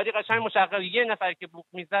همدیگر رو. ولی قشنگ مشخص یه نفر که بوق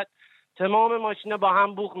میزد تمام ماشینا با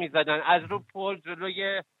هم بوق میزدن. از رو پل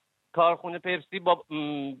جلوی کارخونه پپسی با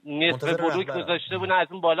نصف بلوک گذاشته بودن، از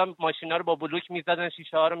اون بالا ماشینا رو با بلوک میزدن،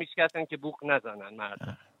 شیشه ها رو میشکستن که بوق نزنن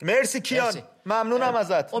مردم. مرسی کیان، ممنونم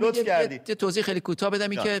ازت، لطف کردی. یه توضیح خیلی کوتاه بدم.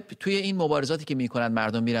 این که توی این مبارزاتی که میکنن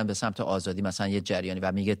مردم میرن به سمت آزادی، مثلا یه جریانی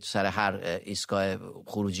و میگه سر هر ایستگاه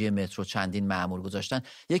خروجی مترو چندین مأمور گذاشتن،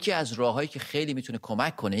 یکی از راههایی که خیلی میتونه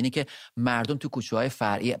کمک کنه اینه که مردم تو کوچه‌های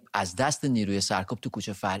فرعی از دست نیروی سرکوب تو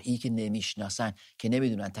کوچه فرعی که نمیشناسن، که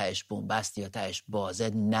نمیدونن تهش بن‌بست یا تهش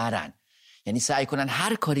بازه، نرن. یعنی سعی کنن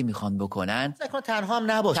هر کاری میخوان بکنن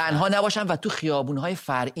تنها نباشن و تو خیابونهای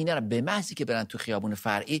فرعی نرن. به محضی که برن تو خیابون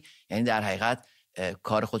فرعی یعنی در حقیقت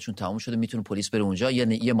کار خودشون تموم شده، میتونه پلیس بره اونجا،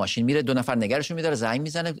 یه ماشین میره 2 نفر نگرشون میداره، زنگ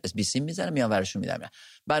میزنه، بیسیم میزنه، میان ورشون میدن.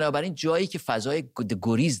 بنابراین جایی که فضای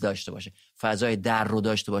گریز داشته باشه، فضای در رو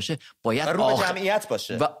داشته باشه، باید جمعیت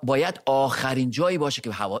باشه و باید آخرین جایی باشه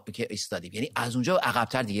که ایستادیم، یعنی از اونجا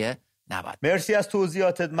عقب‌تر دیگه نباید. مرسی از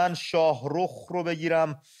توضیحاتت. من شاهرخ رو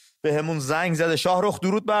بگیرم، به همون زنگ زده. شاهرخ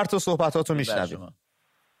درود بر تو، صحبتاتو میشنویم.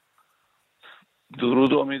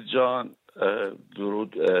 درود امید جان،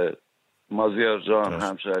 درود مازیار جان،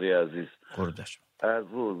 همشهری عزیز. از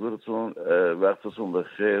حضورتون وقتتون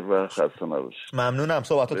بخیر و خسته نباشید. ممنونم،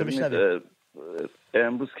 صحبتاتو میشنویم.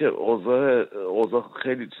 امروز که اوضاع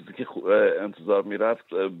خیلی چیزی که انتظار میرفت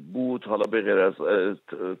بود، حالا به غیر از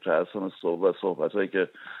تحسن صحبت‌هایی که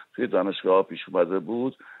توی دانشگاه پیش اومده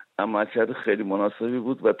بود، عملکرد خیلی مناسبی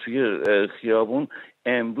بود و توی خیابون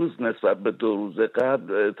امروز نسبت به 2 روز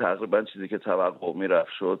قبل تقریبا چیزی که توقع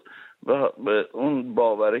میرفت شد و اون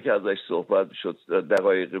باوره که ازش صحبت شد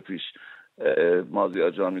دقایق پیش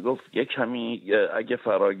مازیار جان میگفت یه کمی اگه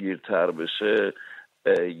فراگیرتر بشه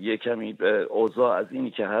یه کمی اوضاع از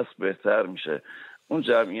اینی که هست بهتر میشه. اون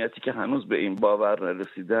جمعیتی که هنوز به این باور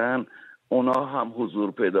نرسیدن اونا هم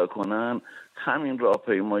حضور پیدا کنن، همین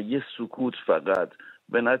راهپیمایی سکوت فقط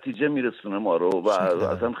به نتیجه میرسونه ما رو و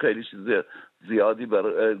اصلا خیلی چیز زیادی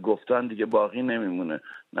برای گفتن دیگه باقی نمیمونه.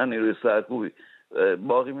 نه نیروی سرکوبی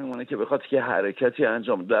باقی میمونه که بخواد که حرکتی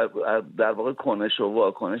انجام در واقع کنش و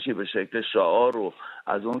واکنشی به شکل شعار و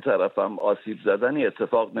از اون طرف هم آسیب زدنی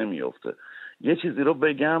اتفاق نمیفته. یه چیزی رو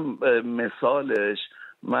بگم مثالش،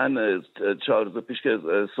 من 4 روز پیش که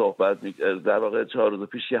در واقع 4 روز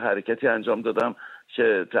پیش یه حرکتی انجام دادم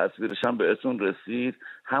که تصویرش هم بهتون رسید،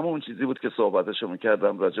 همون چیزی بود که صحبتشو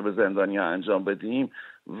میکردم راجع به زندانیا انجام بدیم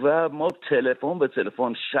و ما تلفن به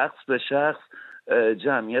تلفن شخص به شخص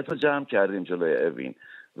جمعیت رو جمع کردیم جلوی اوین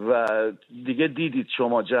و دیگه دیدید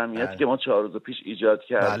شما جمعیتی که ما 4 روز پیش ایجاد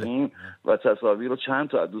کردیم و تصاویر رو چند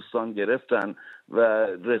تا از دوستان گرفتن و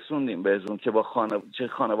رسوندیم بهشون که با چه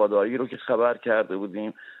خانواده‌ای رو که خبر کرده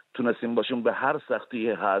بودیم تونستیم باشون به هر سختی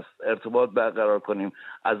هست ارتباط برقرار کنیم.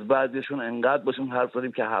 از بعضیشون انقدر باشون حرف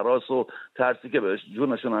زدیم که هراس و ترسی که بهش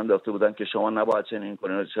جونشون انداخته بودن که شما نباید چنین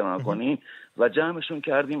کنین و چنان کنین و جمعشون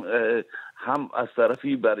کردیم، هم از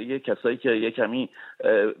طرفی برای کسایی که یه کمی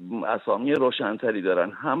اسامی روشنتری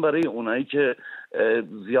دارن، هم برای اونایی که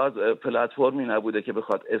زیاد پلتفرمی نبوده که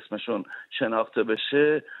بخواد اسمشون شناخته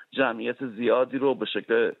بشه، جمعیت زیادی رو به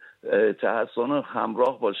شکل تحسن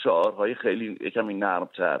همراه با شعارهای خیلی کمی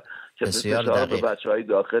نرم‌تر که فشار به بچه‌های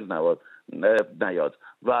داخل نیاد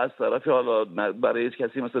و از طرف حالا برای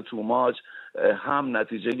کسی مثل توماج هم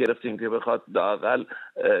نتیجه گرفتیم که بخواد لااقل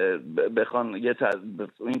بخوان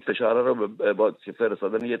این فشار رو با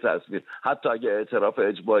فرستادن یه تصویر، حتی اگه اعتراف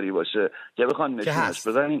اجباری باشه، که بخوان نشونش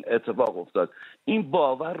بدن این اتفاق افتاد. این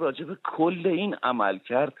باور راجع به کل این عمل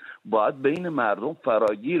کرد باید بین مردم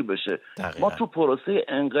فراگیر بشه. ما تو پروسه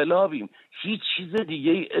انقلابیم، هیچ چیز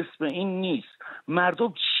دیگه ای اسم این نیست.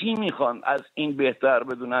 مردم چی میخوان از این بهتر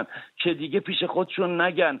بدونن که دیگه پیش خودشون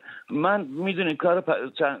نگن من میدونین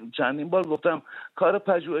چندین بار گفتم کار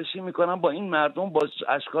پژوهشی میکنم، با این مردم با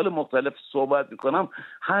اشکال مختلف صحبت میکنم،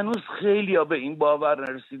 هنوز خیلی ها به این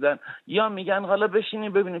باور نرسیدن، یا میگن حالا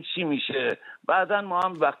بشینیم ببینیم چی میشه، بعدن ما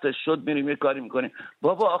هم وقتش شد میریم یه کاری میکنیم.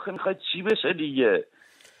 بابا آخه میخواید چی بشه دیگه؟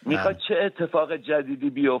 میخواد چه اتفاق جدیدی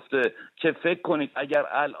بیفته که فکر کنید اگر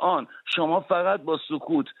الان شما فقط با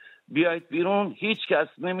سکوت بیایید بیرون هیچ کس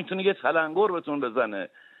نمیتونه یه تلنگر بهتون بزنه،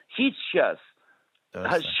 هیچ کس.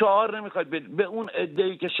 شعار نمیخواید به اون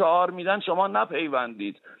عده‌ای که شعار میدن شما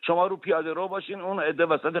نپیوندید، شما رو پیاده رو باشین اون عده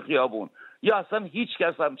وسط خیابون، یا اصلا هیچ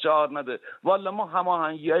کس هم شعار نده. والا ما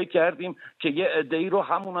هماهنگی‌هایی کردیم که یه عده‌ای رو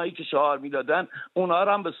همونایی که شعار میدادن اونا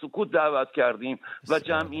رو هم به سکوت دعوت کردیم و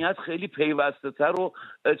جمعیت خیلی پیوسته‌تر و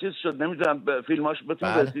چیز شد. نمیدونم فیلماش بهتون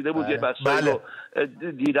رسیده بود، یه بخشی رو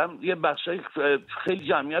دیدم، یه بخشی خیلی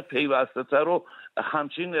جمعیت پیوسته‌تر و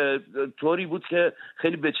همچین طوری بود که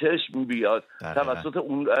خیلی به چشم بیاد توسط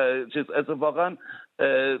اون چیز. اتفاقا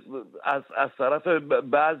از طرف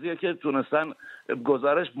بعضی که تونستن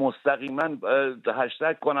گزارش مستقیما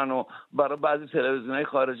هشتگ کنن و برای بعضی تلویزیون‌های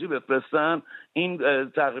خارجی بفرستن، این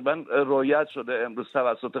تقریبا رویت شده امروز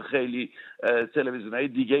توسط خیلی تلویزیون‌های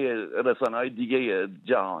دیگه، رسانه‌های دیگه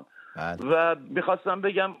جهان. و میخواستم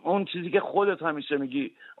بگم اون چیزی که خودت همیشه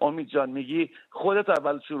میگی امید جان، میگی خودت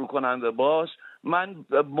اول شروع کننده باش. من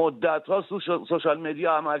مدت‌ها سوشال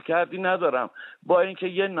مدیا عمل کردی ندارم، با اینکه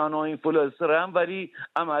یه نانو اینفلوئنسرم ولی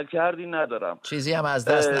عمل کردی ندارم، چیزی هم از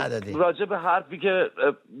دست ندادی. راجع به حرفی که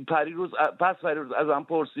پریروز ازم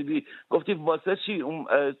پرسیدی، گفتی واسه چی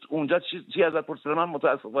اونجا چی ازت پرسیدم؟ من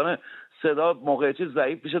متاسفانه صدا موقع چیز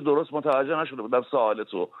ضعیف میشه، درست متوجه نشده بودم سوال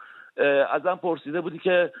تو. ازم پرسیده بودی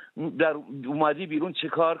که در اومدی بیرون چه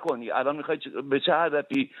کار کنی، الان میخوای به چه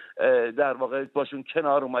هدفی در واقع باشون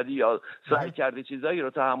کنار اومدی یا سعی کردی چیزایی رو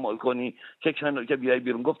تحمل کنی که بیای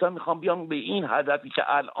بیرون. گفتم میخوام بیام به این هدفی که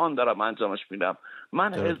الان دارم انجامش میدم.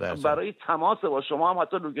 من برای تماس با شما هم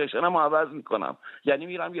حتی لوکیشنم عوض میکنم، یعنی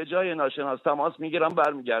میرم یه جای ناشناس تماس میگیرم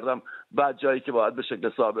برمیگردم بعد جایی که باید به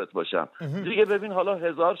شکل ثابت باشم دیگه. ببین حالا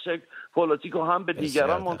هزار شکل پلیتیکو هم به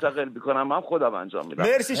دیگران منتقل میکنم، هم خودم انجام میدم.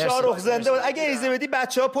 مرسی شاهرخ، زنده بود. اگه اجازه بدی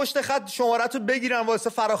بچه‌ها پشت خط شماره‌تو بگیرن واسه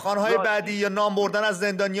فراخوان‌های بعدی یا نام بردن از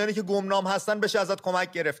زندانیانی که گمنام هستن بشه ازت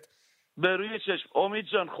کمک گرفت. به روی چشم. امید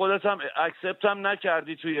جان خودت هم اکسپت هم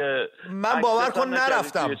نکردی توی من باور کن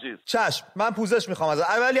نرفتم. چشم من پوزش میخوام ازت.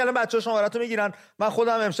 اولی الان بچه‌ها شماره‌تو میگیرن، من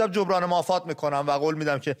خودم امشب جبران مافات میکنم و قول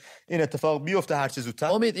میدم که این اتفاق بیفته هر چه زودتر.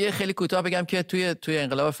 امید یه خیلی کوتاه بگم که توی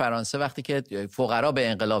انقلاب فرانسه وقتی که فقرا به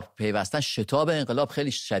انقلاب پیوستن، شتاب انقلاب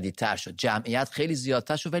خیلی شدیدتر شد، جمعیت خیلی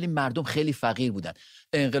زیادتر شد ولی مردم خیلی فقیر بودن.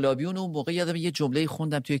 انقلابیون اون موقع یادم یه جمله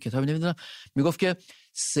خوندم توی کتابی نمیدونم، میگفت که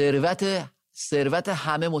ثروت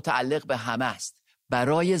همه متعلق به همه است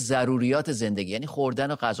برای ضروریات زندگی، یعنی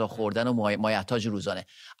خوردن و غذا خوردن و مایحتاج روزانه.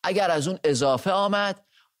 اگر از اون اضافه آمد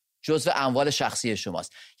جزو اموال شخصی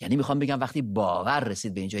شماست. یعنی میخوام بگم وقتی باور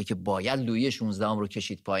رسید به اینجایی که باید لویی 16 رو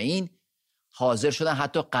کشید پایین، حاضر شدن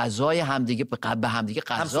حتی غذای همدیگه به همدیگه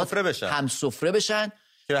غذا هم سفره بشن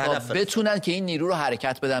تا بتونن که این نیرو رو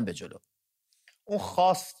حرکت بدن به جلو.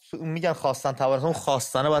 اون میگن خواستن توانست، اون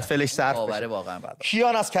خواستنه باید فعلش صرف بشه. واقعا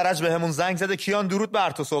کیان از کرج بهمون زنگ زده. کیان درود بر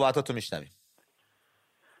تو، صحبتاتو میشنویم.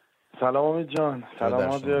 سلام امید جان. سلام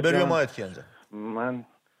آزیا جان. ماهت کیان جان. من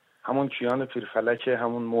همون کیان پیرفلک،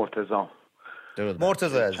 همون مرتضام.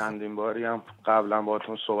 مرتضی عزیز، چندین باری هم قبلا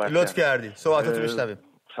باهاتون صحبت لطف کردی، صحبتاتو میشنویم.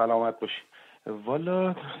 سلامت باشی.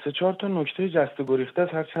 والا 3-4 تا نکته جست و گریخته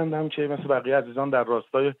هر چندم که مثل بقیه عزیزان در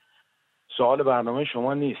راستای سوال برنامه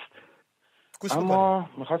شما نیست، اما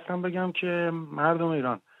میخواستم بگم که مردم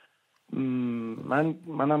ایران،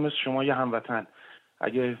 منم مثل شما یه هموطن،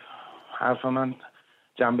 اگه حرف من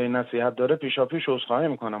جنبه نصیحت داره پیشاپیش عذرخواهی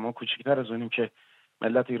میکنم. ما کوچیک‌تر از اونیم که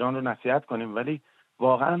ملت ایران رو نصیحت کنیم، ولی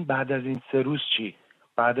واقعا بعد از این 3 روز چی؟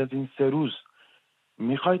 بعد از این 3 روز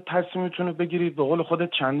میخواید تصمیمتون رو بگیرید؟ به قول خودت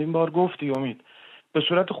چندین بار گفتی امید، به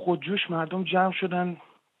صورت خودجوش مردم جمع شدن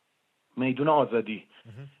میدون آزادی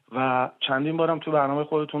و چندین بارم تو برنامه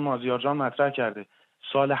خودتون مازیار جان مطرح کرده،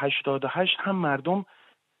 سال 88 هم مردم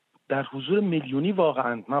در حضور میلیونی،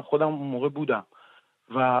 واقعا من خودم اون موقع بودم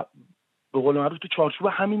و به قول معروف تو چارچوب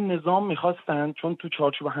همین نظام میخواستن، چون تو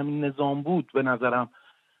چارچوب همین نظام بود به نظرم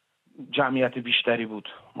جمعیت بیشتری بود.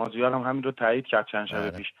 مازیار هم همین رو تایید کرد چند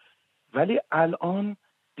شب پیش. ولی الان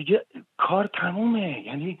دیگه کار تمومه.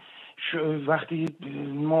 یعنی وقتی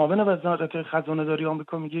معاون وزارت خزانه داری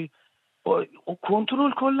آمریکا میگه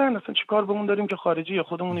کنترل کلا، اصلا چی کار بهمون داریم که خارجی، یا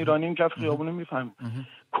خودمون ایرانیم که خیابونه میفهمیم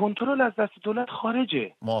کنترل از دست دولت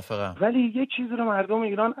خارجه. موافقم. ولی یک چیز رو مردم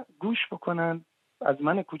ایران گوش بکنن، از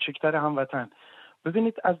من کوچکتر هموطن،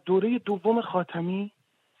 ببینید از دوره دوم خاتمی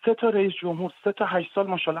 3 تا رئیس جمهور، 3 تا 8 سال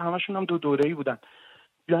ماشاءالله همشون هم 2 دوره‌ای بودن،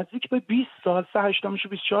 نزدیک به 20 سال، 3-8 میشه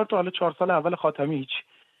 24 تا، حالا 4 سال اول خاتمی هیچ،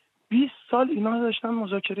 20 سال اینا داشتن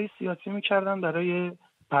مذاکره سیاسی میکردن برای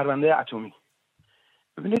پرونده اتمی.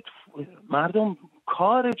 ببینید مردم،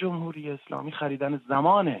 کار جمهوری اسلامی خریدن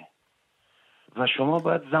زمانه و شما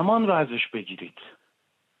باید زمان رو ازش بگیرید.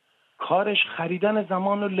 کارش خریدن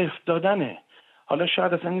زمان و لفت دادنه. حالا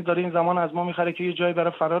شاید اصلا داره این زمان از ما میخره که یه جایی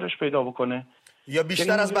برای فرارش پیدا بکنه یا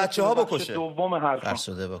بیشتر از بچه‌ها بکشه، دوم حرفم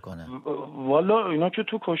فرسوده بکنه. والا اینا که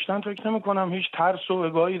تو کشتن فکر نمی‌کنم هیچ ترس و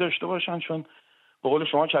اگاهی داشته باشن، چون به قول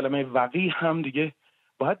شما کلمه وقیح هم دیگه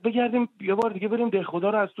باید بگردیم یه بار دیگه بریم دهخدا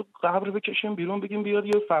رو از تو قبر بکشیم بیرون، بگیم بیاد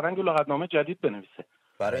یه فرهنگ و لغتنامه جدید بنویسه.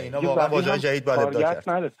 برای اینا واقعا واژه جدید باید ابداع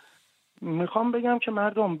کرد. میخوام بگم که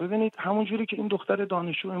مردم ببینید، همون جوری که این دختر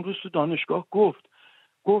دانشجو امروز تو دانشگاه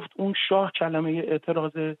گفت اون شاه کلمه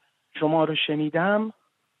اعتراض شما رو شنیدم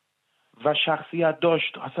و شخصیت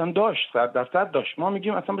داشت، اصلا داشت، 100% داشت. ما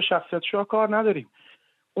میگیم اصلا به شخصیت شاه کار نداریم.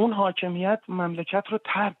 اون حاکمیت مملکت رو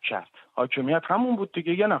ترک کرد. حاکمیت همون بود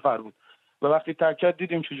دیگه، یه نفر بود و وقتی ترک کرد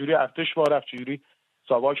دیدیم چجوری ارتش وارفت، چجوری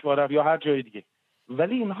ساواک وارفت یا هر جای دیگه.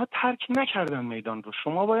 ولی اینها ترک نکردن میدان رو،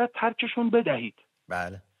 شما باید ترکشون بدهید.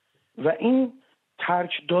 بله. و این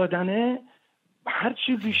ترک دادنه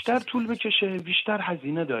هرچی بیشتر طول بکشه بیشتر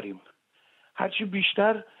هزینه داریم. هرچی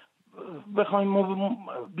بیشتر بخوایم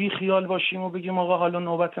بی خیال باشیم و بگیم آقا حالا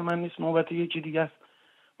نوبت من نیست، نوبت یکی دیگه است.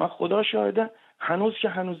 من خدا شاهده هنوز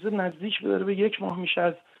نزدیک به 1 ماه میشه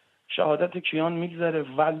از شهادت کیان میگذره،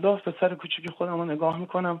 والله پسر کوچیک خودم رو نگاه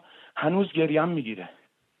میکنم هنوز گریم میگیره.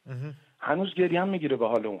 هنوز گریم میگیره به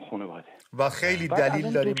حال اون خانواده و خیلی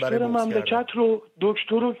دلیل داریم برای مملکت رو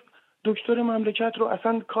دکتر مملکت رو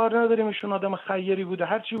اصلا کار نداریم، ایشون آدم خیری بوده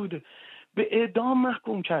هرچی بوده، به اعدام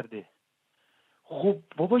محکوم کرده. خب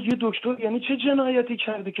بابا یه دکتر یعنی چه جنایتی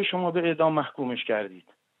کرده که شما به اعدام محکومش کردید؟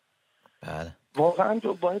 بله. واقعا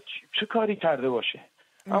باید چه کاری کرده باشه؟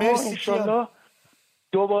 اما انشالله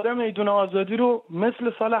دوباره میدون آزادی رو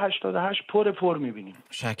مثل سال 88 پر میبینیم.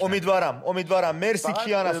 امیدوارم. مرسی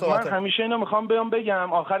کیان از صحبت. من همیشه اینو میخوام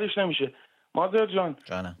بگم آخرش نمیشه. مازیار جان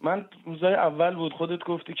من روزای اول بود خودت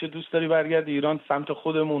گفتی که دوست داری برگردی ایران سمت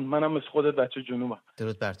خودمون، منم مثل خودت بچه جنوبم.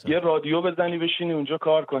 درود بر تو. یه رادیو بزنی بشینی اونجا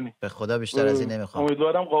کار کنی. به خدا بیشتر از این نمیخوام.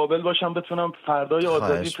 امیدوارم قابل باشم بتونم فردای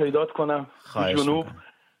آزادی پیدا کنم جنوب،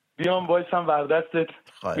 بیام وایسم وردستت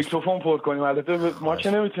میکروفون پر کنیم. البته ما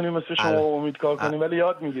که نمیتونیم مثل شما امید کار کنیم ولی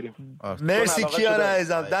یاد میگیریم. مرسی کیان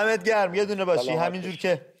عزیزم، دمت گرم. یه دونه باشی همینجور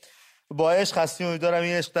که با عشق هستی. امیدوارم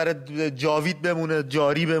این عشق در جاوید بمونه،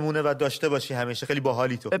 جاری بمونه و داشته باشی همیشه. خیلی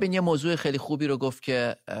باحالی تو. ببین یه موضوع خیلی خوبی رو گفت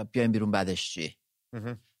که بیایم بیرون بعدش چی.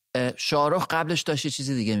 شاهرخ قبلش داشت یه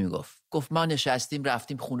چیزی دیگه گفت ما نشستیم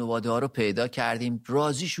رفتیم خانواده ها رو پیدا کردیم،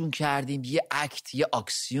 راضیشون کردیم، یه اکت یه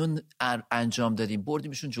اکسیون انجام دادیم،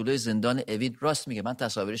 بردیمشون جلوی زندان اوید. راست میگه، من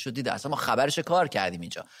تصاویرش رو دیدم، اصلا ما خبرش کار کردیم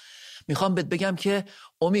اینجا. میخوام بهت بگم که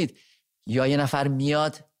امید، یا یه نفر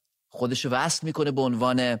میاد خودشو وصل میکنه به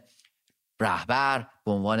عنوان رهبر،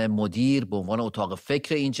 به عنوان مدیر، به عنوان اتاق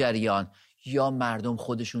فکر این جریان، یا مردم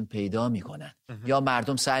خودشون پیدا میکنن یا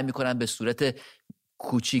مردم سعی میکنن به صورت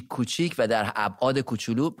کوچیک و در ابعاد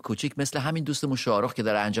کوچیک مثل همین دوستمون شاهرخ که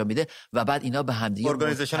داره انجام میده و بعد اینا به همدیگه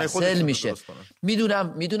متصل میشه.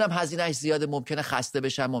 میدونم هزینه‌اش زیاده، ممکنه خسته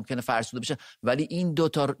بشن، ممکنه فرسوده بشن، ولی این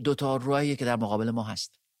دو تا راهیه که در مقابل ما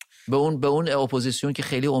هست. به اون اپوزیسیون که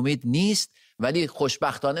خیلی امید نیست، ولی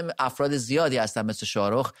خوشبختانه افراد زیادی هستن مثل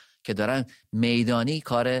شاهرخ که دارن میدانی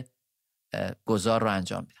کار گذار رو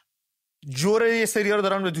انجام میدن. جور یه سری رو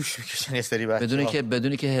دارن به دوش میکشن، یه سری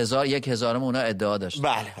بدونی که 1000 اونا ادعا داشت.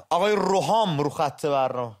 بله آقای روحام رو خط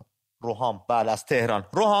برنامه. روحام بله از تهران.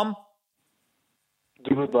 روحام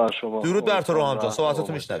درود بر شما. درود بر تو روحام جان،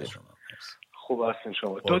 صحبتاتو میشنویم. خوب هستین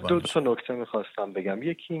شما؟ دو تا نکته میخواستم بگم.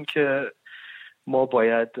 یکی این که ما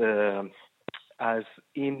باید از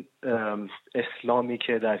این اسلامی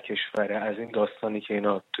که در کشوره، از این داستانی که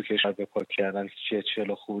اینا تو کشور به پا کردن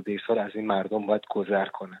 40 خورده سال، از این مردم باید گذر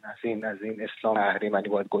کنن، از این اسلام اهریمنی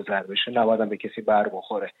باید گذر بشه، نباید به کسی بر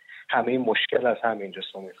بخوره. همه این مشکل از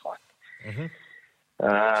همینجاست میخواد.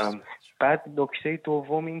 بعد نکته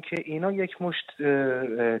دوم این که اینا یک مشت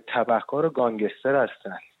تبهکار و گانگستر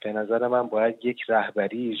هستن. به نظر من باید یک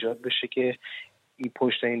رهبری ایجاد بشه که این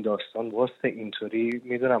پشت این داستان واسه اینطوری،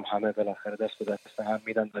 میدونم همه بالاخره دست به دست هم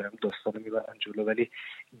میدن، دارم داستانو میبرن جلو، ولی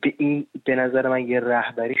به نظر من یه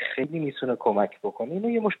رهبری خیلی میتونه کمک بکنه. اینا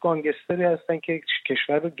یه مش گانگستری هستن که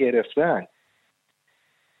کشور رو گرفتن.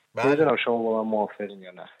 میدونم شما با من موافقین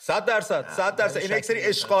یا نه. 100% اینا یک سری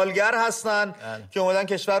اشغالگر هستن که اومدن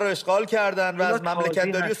کشور رو اشغال کردن و از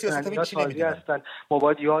مملکت داری و سیاست هیچ چیزی نمیدونن.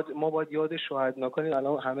 ما باید یاد شهدا نکنیم.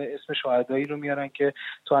 الان همه اسم شهدایی رو میارن که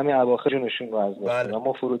تو همین اواخر جونشون رو از دست.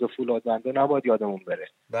 ما فرود و فولادبنده نباید یادمون بره.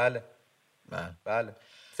 بله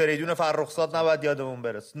فریدون فرخزاد نباید یادمون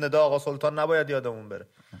بره. ندا آقا سلطان نباید یادمون بره.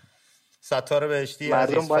 ستاره بهشتی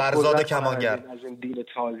عزیز، فرزاد کمانگر. از این دین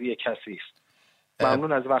تازی کثیف.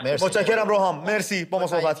 ممنون از وقت. متشکرم روحام، مرسی با ما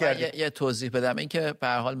صحبت کردیم. یه توضیح بدم، این که به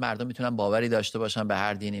هر حال مردم میتونن باوری داشته باشن به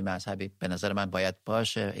هر دینی مذهبی، به نظر من باید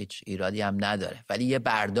باشه، هیچ ایرادی هم نداره، ولی یه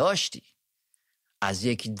برداشتی از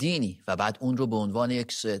یک دینی و بعد اون رو به عنوان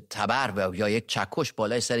یک تبر یا یک چکش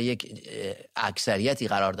بالای سر یک اکثریتی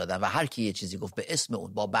قرار دادن و هر کی یه چیزی گفت به اسم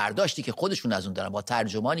اون، با برداشتی که خودشون از اون دارن، با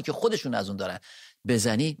ترجمانی که خودشون از اون دارن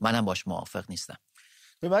بزنی، منم باش موافق نیستم.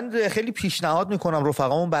 من خیلی پیشنهاد میکنم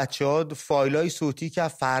رفقامون بچه‌ها فایلای صوتی که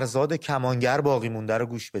فرزاد کمانگر باقی مونده رو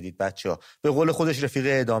گوش بدید. بچه‌ها به قول خودش رفیق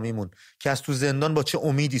اعدامیمون که از تو زندان با چه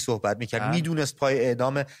امیدی صحبت میکرد، میدونست پای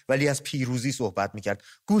اعدامه ولی از پیروزی صحبت میکرد.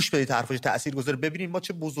 گوش بدید، حرفش تاثیرگذار. ببینید ما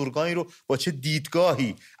چه بزرگانی رو با چه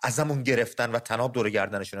دیدگاهی ازمون گرفتن و تناب دور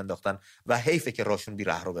گردنشون انداختن و حیفه که راشون بی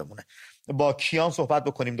ره رو بمونه. با کیان صحبت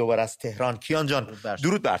بکنیم دوباره از تهران. کیان جان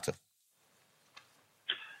درود بر تو.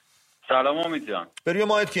 سلام امید جان. بریم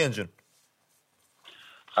ماهت کیان جون.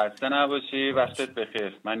 خسته نباشی، وقتت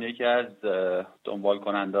بخیر. من یکی از دنبال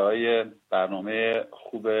کننده های برنامه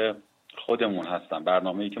خوب خودمون هستم،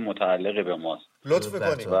 برنامه‌ای که متعلق به ماست. لطف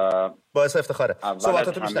کنید و باعث افتخاره.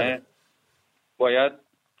 صحبتاتو میشنوم. باید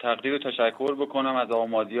تقدیر و تشکر بکنم از آقا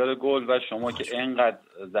مازیار گل و شما که اینقدر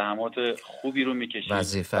زحمات خوبی رو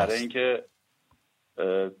میکشید برای اینکه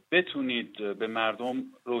بتونید به مردم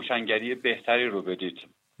روشنگری بهتری رو بدید.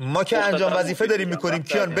 ما که انجام وظیفه داریم میکنیم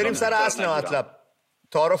کیان. بریم سر اصل مطلب،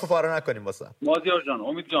 تعارف پاره نکنیم. واسه مازیار جان،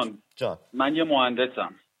 امید جان، من یه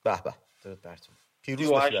مهندسم. به به درود بر تو. پیروز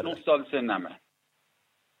 28 سال سنمه.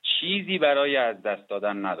 چیزی برای از دست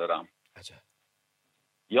دادن ندارم. عجب.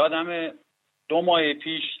 یادمه 2 ماه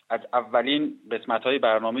پیش از اولین قسمت‌های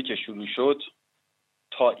برنامه که شروع شد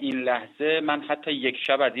تا این لحظه من حتی یک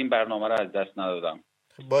شب از این برنامه رو از دست ندادم.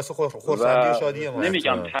 باعث خرسندی و شادی ما.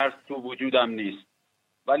 نمیگم ترس تو وجودم نیست،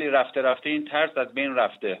 ولی رفته رفته این ترس از بین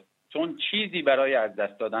رفته، چون چیزی برای از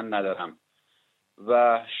دست دادن ندارم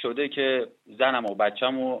و شده که زنم و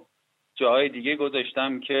بچم و جاهای دیگه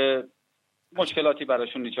گذاشتم که مشکلاتی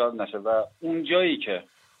براشون ایجاد نشه و اون جایی که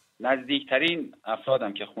نزدیکترین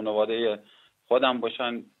افرادم که خانواده خودم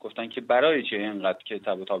باشن گفتن که برای چه اینقدر که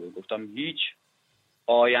تب و تابه، گفتم هیچ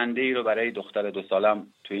آینده ای رو برای دختر 2 سالم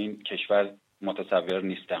تو این کشور متصور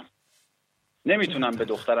نیستم. نمیتونم به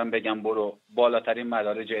دخترم بگم برو بالاترین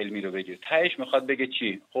مدارج علمی رو بگیر. تهش میخواد بگه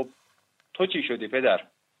چی؟ خب تو چی شدی پدر؟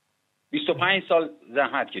 25 سال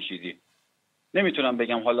زحمت کشیدی. نمیتونم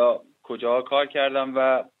بگم حالا کجا کار کردم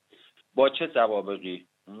و با چه سوابقی،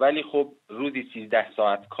 ولی خب روزی 13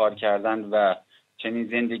 ساعت کار کردن و چنین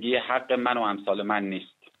زندگی حق من و امثال من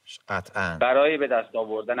نیست. قطعاً. برای به دست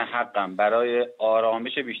آوردن حقم، برای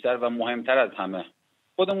آرامش بیشتر و مهمتر از همه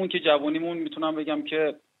خودمون که جوونیمون، میتونم بگم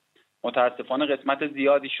که متاسفانه قسمت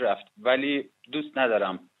زیادیش رفت، ولی دوست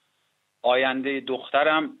ندارم آینده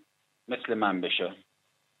دخترم مثل من بشه.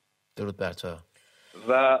 درود بر تو.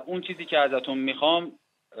 و اون چیزی که ازتون میخوام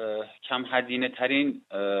کم هزینه ترین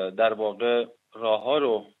در واقع راه ها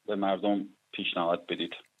رو به مردم پیشنهاد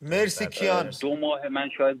بدید. مرسی کیان. 2 ماه من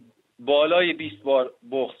شاید بالای 20 بار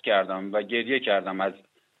بغض کردم و گریه کردم از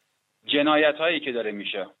جنایت هایی که داره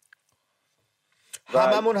میشه.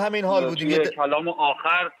 هممون همین حال بودیم. توی کلام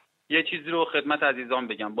آخر یه چیزی رو خدمت عزیزان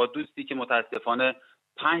بگم. با دوستی که متاسفانه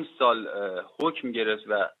 5 سال حکم گرفت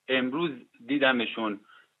و امروز دیدمشون،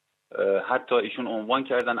 حتی ایشون عنوان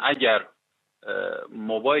کردن اگر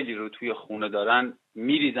موبایلی رو توی خونه دارن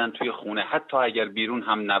میریزن توی خونه، حتی اگر بیرون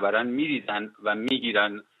هم نبرن میریزن و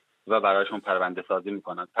میگیرن و براشون پرونده سازی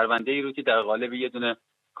میکنن. پرونده ای رو که در قالب یه دونه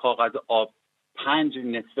کاغذ آب 5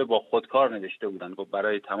 نصفه با خودکار نوشته بودن، گفت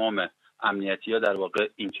برای تمام امنیتی ها در واقع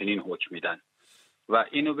این چنین حکم میدن. و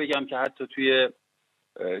اینو بگم که حتی توی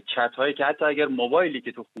چت هایی که حتی اگر موبایلی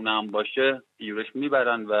که تو خونه هم باشه یورش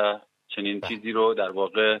میبرن و چنین چیزی رو در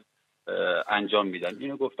واقع انجام میدن.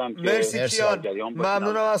 اینو گفتم که مرسی کیان،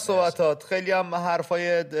 ممنونم از صحبتات. خیلی هم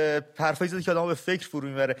حرفای زدی که آدمو به فکر فرو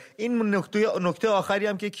میبره. این نکته آخری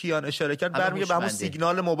هم که کیان اشاره کرد برمیگه به همون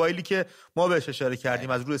سیگنال موبایلی که ما بهش اشاره کردیم.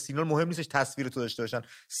 از روی سیگنال مهم نیستش تصویر تو داشته باشن،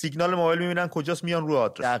 سیگنال موبایل میبینن کجاست میان رو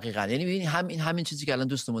آدرس. دقیقاً. یعنی ببین همین چیزی که الان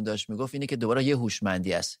دوستمون داشت میگفت اینه که دوباره یه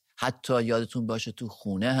هوشمندی است. حتی یادتون باشه تو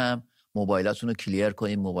خونه هم موبایلاتون رو کلیر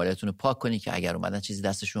کنین، موبایلاتون رو پاک کنین که اگر اومدن چیزی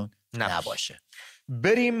دستشون نباشه.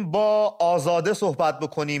 بریم با آزاده صحبت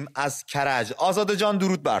بکنیم از کرج. آزاده جان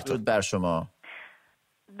درود بر تو. درود بر شما.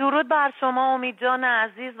 درود بر شما امید جان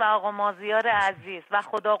عزیز و آقا مازیار عزیز و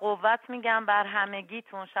خدا قوت میگم بر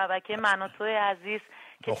همگیتون. شبکه من و توی عزیز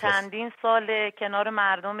که چندین سال کنار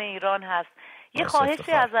مردم ایران هست. یه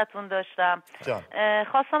خواهشی ازتون داشتم.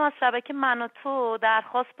 خواستم از شبکه من و تو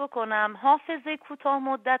درخواست بکنم. حافظه کوتاه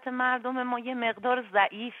مدت مردم ما یه مقدار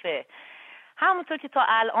ضعیفه. همونطور که تا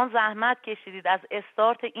الان زحمت کشیدید از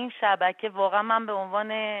استارت این شبکه، واقعا من به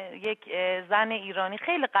عنوان یک زن ایرانی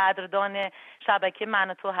خیلی قدردان شبکه من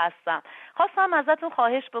و تو هستم. خواستم ازتون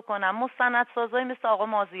خواهش بکنم مستندسازای مثل آقا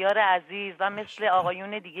مازیار عزیز و مثل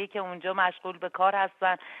آقایون دیگه که اونجا مشغول به کار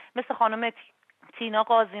هستن، مثل خانم تینا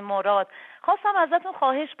قاضی مراد، خواستم ازتون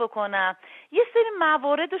خواهش بکنم یه سری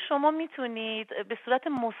موارد شما میتونید به صورت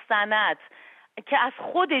مستند که از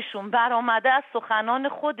خودشون برآمده از سخنان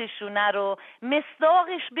خودشونه رو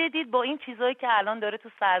مصداقش بدید با این چیزایی که الان داره تو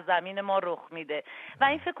سرزمین ما رخ میده و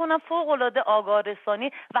این فکر کنم فوق العاده آگاه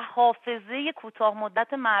رسانی و حافظه کوتاه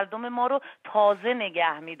مدت مردم ما رو تازه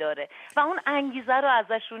نگه میداره و اون انگیزه رو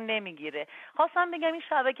ازشون نمیگیره. خواستم بگم این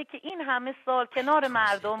شبکه که این همه سال کنار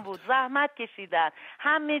مردم بود، زحمت کشیدن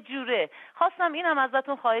همه جوره، خواستم اینم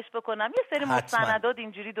ازتون خواهش بکنم یه سری مستندات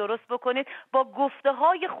اینجوری درست بکنید با گفته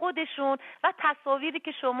های خودشون و تصاویری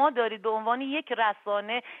که شما دارید به عنوان یک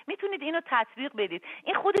رسانه میتونید اینو تطبیق بدید.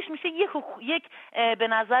 این خودش میشه یک به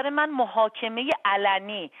نظر من محاکمه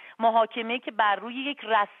علنی، محاکمه‌ای که بر روی یک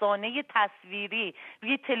رسانه تصویری،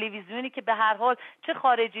 روی تلویزیونی که به هر حال چه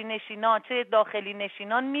خارجی نشینان چه داخلی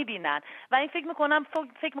نشینان میبینن و این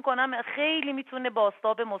فکر میکنم خیلی میتونه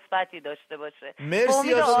بازتاب مثبتی داشته باشه.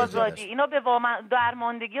 مرسی آزادی اینا به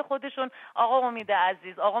درماندگی خودشون آقا امید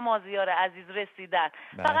عزیز، آقا مازیار عزیز رسیدن.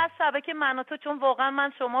 فقط شبکه من و تو، چون واقعا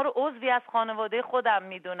من شما رو عضوی از خانواده خودم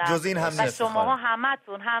میدونم و شماها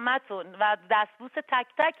همتون و دستبوس تک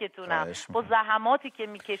تکتونم با زحماتی که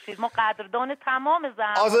میکشید. ما قدردان تمام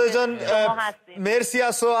زحمات آزاده جان مرسی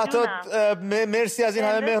از صحبتات، مرسی از این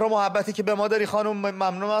همه مهر و محبتی که به ما داری خانم.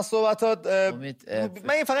 ممنونم از صحبتات.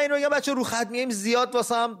 من فقط اینو بگم بچه رو خط میایم زیاد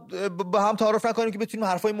واسه هم با هم تعارف نکنیم که بتونیم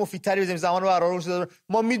حرفای مفیدتری بزنیم. زمان رو برنامه شده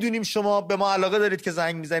ما میدونیم شما به ما علاقه دارید که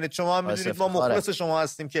زنگ میزنید، شما هم میدونید ما مخلص شما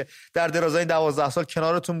هستیم که در درازای 12 سال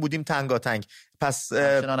کنارتون بودیم تنگاتنگ. پس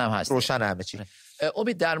روشن همه چی.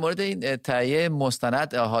 امید در مورد این تهیه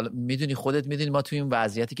مستند، حالا میدونی خودت میدونی ما توی این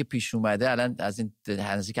وضعیتی که پیش اومده الان از این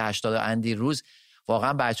نزدیک 80 اندی روز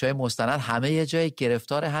واقعا بچهای مستند همه یه جای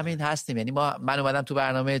گرفتار همین هستیم. یعنی من اومدم تو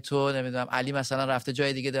برنامه تو، نمیدونم علی مثلا رفته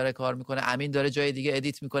جای دیگه داره کار میکنه، امین داره جای دیگه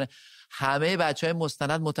ادیت میکنه، همه بچهای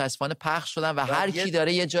مستند متاسفانه پخش شدن و هر کی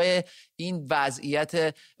داره یه جای این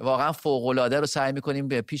وضعیت واقعا فوق العاده رو سعی میکنیم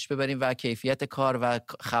به پیش ببریم و کیفیت کار و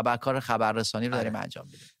خبررسانی رو داریم انجام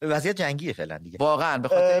میدیم. وضعیت جنگیه فعلا دیگه، واقعا به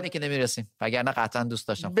خاطر اینه که نمیرسیم، وگرنه قطعا دوست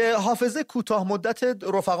داشتم. به حافظه کوتاه مدت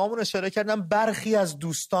رفقامون اشاره کردم. برخی از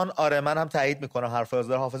دوستان من هم تایید میکنم حرفای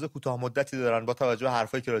حافظه کوتاه مدتی دارن با توجه به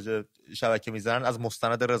حرفایی که راجع شبکه میزنن، از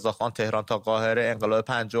مستند رضاخان تهران تا قاهره، انقلاب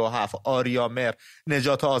 57، آریامر،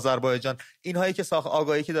 نجات آذربایجان جان، اینهایی که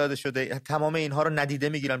آگاهی که داده شده تمام اینها رو ندیده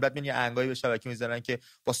میگیرن، بعد میان یه انگایی به شبکه میذارن که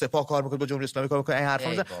با سپاه کار میکنه، با جمهوری اسلامی کار میکنه، این حرفا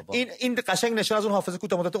میزنن. این قشنگ نشون از اون حافظه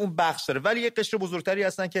کوتاه مدت اون بخش داره، ولی یه قشر بزرگتری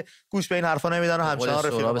هستن که گوش به این حرفا نمیدن و همچنان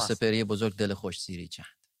رفیق سپهری بزرگ دل خوش سیری چند.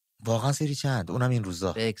 واقعا سیری چند، اونم این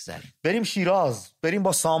روزا. بگذاریم بریم شیراز، بریم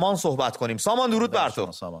با سامان صحبت کنیم. سامان درود بر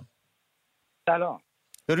تو. سلام.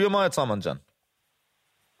 روی ماهت سامان جان.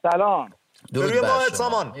 سلام. روی ماهت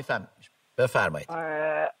سامان. بفرمایید.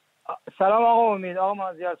 سلام آقا امید، آقا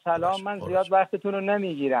مازیار سلام. من زیاد وقتتون رو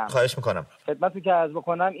نمیگیرم. خواهش میکنم. خدمتی که عرض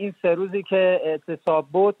بکنم، این 3 روزی که اعتصاب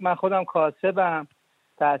بود من خودم کاسبم،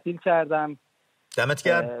 تحصیل کردم. دمت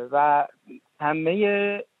گرم. و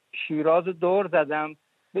همه شیراز دور زدم.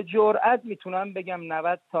 به جرئت میتونم بگم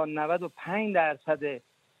 90 تا 95%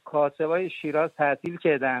 کاسبای شیراز تعطیل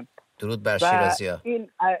کردن. درود بر شیرازی‌ها.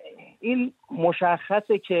 این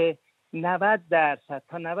مشخصه که 90%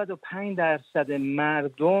 تا 95%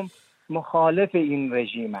 مردم مخالف این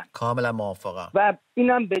رژیمن. کاملا موافقم. و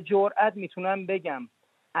اینم به جرئت میتونم بگم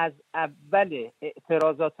از اول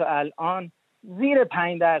اعتراضات الان زیر 5%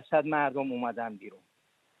 مردم اومدن بیرون.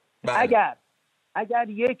 بله. اگر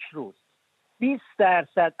یک روز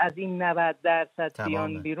 20% از این 90%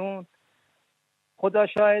 بیان بیرون، خدا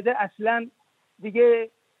شاهده اصلا دیگه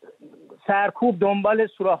سرکوب دنبال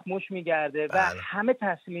سوراخ موش میگرده و همه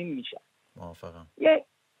تسلیم میشن. موافقم. یه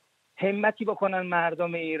همتی بکنن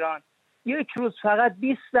مردم ایران، یک روز فقط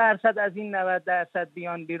 20% از این 90%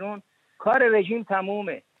 بیان بیرون، کار رژیم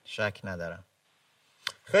تمومه. شک ندارم.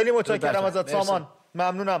 خیلی متشکرم ازت سامان،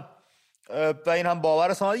 ممنونم. و این هم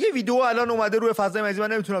باور سامان. یه ویدیو الان اومده روی فضای مجازی،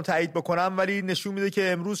 من نمیتونم تایید بکنم ولی نشون میده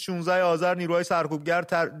که امروز 16 آذر نیروهای سرکوبگر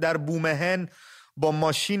در بومهن با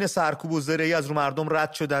ماشین سرکوب و زره‌ای از رو مردم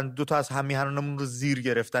رد شدن، 2 تا از همیهنانمون رو زیر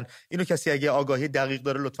گرفتن. اینو کسی اگه آگاهی دقیق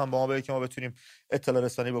داره لطفاً با ما بگه که ما بتونیم اطلاع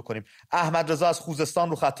رسانی بکنیم. احمد رضا از خوزستان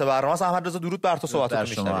رو خط برنامه است. احمد رضا درود بر تو، صحبتتون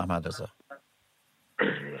میشنویم. احمد رضا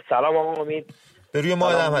سلام آقا امید. به روی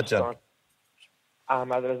ماه احمد جان.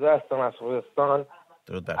 احمد رضا هستم از خوزستان.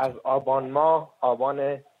 از آبان ماه،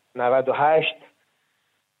 آبان 98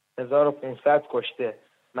 1500 کشته.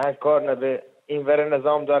 من کار نه به این ور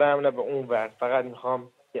نظام دارم نه به اون ور، فقط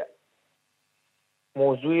میخوام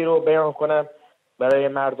موضوعی رو بیان کنم برای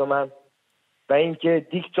مردمم و اینکه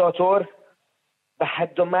دیکتاتور به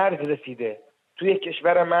حد و مرز رسیده. توی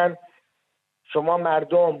کشور من شما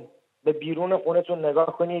مردم به بیرون خونتون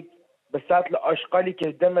نگاه کنید، به سطل آشغالی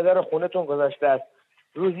که دم در خونتون گذاشته است،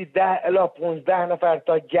 روزی 10 الی 15 نفر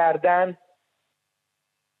تا گردن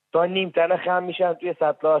تا نیم تنه خم میشن توی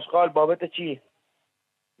سطل آشغال. بابت چی؟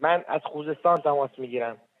 من از خوزستان تماس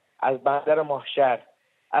میگیرم، از بندر ماهشهر،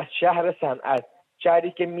 از شهر صنعت،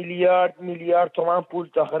 شهری که میلیارد تومان پول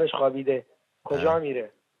داخلش خوابیده. کجا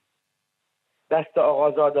میره؟ دست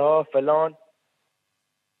آقازاده ها فلان.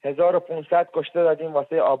 1500 کشته دادیم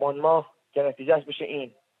واسه آبان ماه که نتیجهش بشه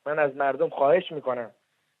این. من از مردم خواهش میکنم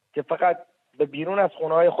که فقط به بیرون از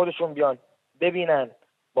خونه های خودشون بیان، ببینن،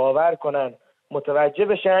 باور کنن، متوجه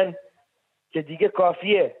بشن که دیگه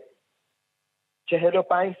کافیه.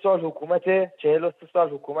 45 سال حکومت، 43 سال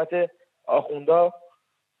حکومت آخوندا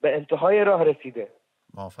به انتهای راه رسیده.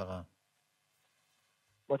 موافقم.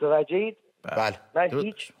 متوجهید؟ بله.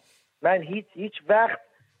 من هیچ وقت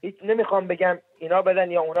نمیخوام بگم اینا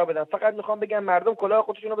بدن یا اونا بدن، فقط میخوام بگم مردم کلاه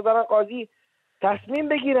خودشونو بذارن قاضی، تصمیم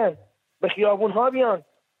بگیرن، به خیابون ها بیان.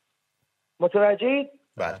 متوجهید؟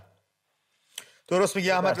 بله. درست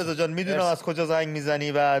میگی احمد رضا جان. میدونم از کجا زنگ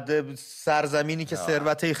میزنی و سرزمینی که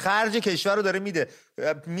ثروت خرج کشور رو داره میده،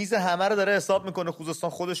 میز همه رو داره حساب میکنه. خوزستان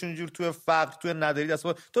خودشون اینجور توی فقر، توی نداری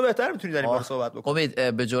دست تو بهتر میتونی در این باره صحبت بکنی.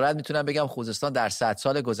 امید، به جرئت میتونم بگم خوزستان در 100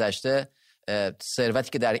 سال گذشته ثروتی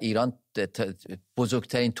که در ایران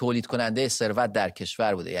بزرگترین تولید کننده ثروت در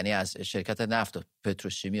کشور بوده، یعنی از شرکت نفت و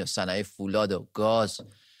پتروشیمی و صنایع فولاد و گاز،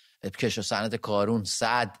 کشت و صنعت کارون،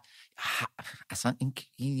 صد. اصلا این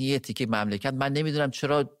یه تیکه مملکت، من نمیدونم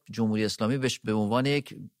چرا جمهوری اسلامی بهش به عنوان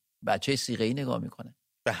یک بچه صیغه‌ای نگاه میکنه.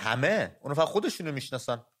 به همه اون فقط خودشونو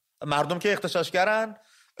میشناسن، مردم که اغتشاشگرن،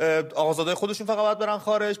 آقازادهای خودشون فقط باید برن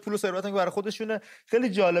خارج، پول و ثروتن که برای خودشونه. خیلی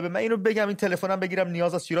جالبه. من اینو بگم، این تلفنم بگیرم،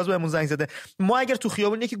 نیاز از شیراز بهمون زنگ زده. ما اگر تو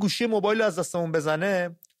خیابون یکی گوشی موبایل از دستمون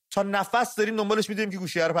بزنه، تا نفس داریم دنبالش میدونیم که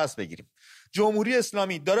گوشیه رو پس بگیریم. جمهوری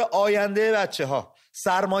اسلامی داره آینده بچه‌ها،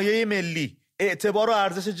 سرمایه ملی، اعتبار و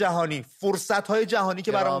ارزش جهانی، فرصت‌های جهانی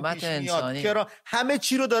که برامون پیش میاد، همه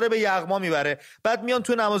چی رو داره به یغما میبره. بعد میان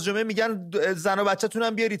تو نماز جمعه میگن زن و بچه‌تون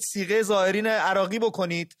هم بیارید صیغه ظاهرین عراقی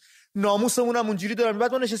بکنید، ناموسمون هم اونجوری دارن.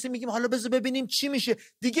 بعد ما نشستیم میگیم حالا بذار ببینیم چی میشه.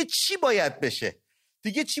 دیگه چی باید بشه؟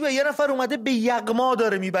 دیگه چی یه نفر اومده به یغما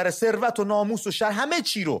داره میبره ثروت و ناموس و شر، همه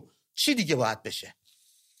چی رو. چی دیگه باید بشه؟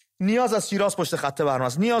 نیاز از شیراز پشت خط برنامه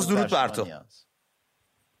است. نیاز درود بر تو.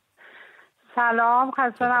 سلام،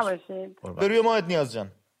 خسته نباشید. به روی ماهت نیاز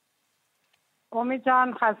جان. امید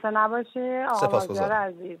جان خسته نباشی. آقا بازیار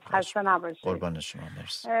عزیز خسته نباشی. قربان شما،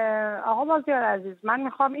 مرسی. آقا بازیار عزیز، من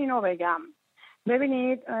میخوام اینو بگم.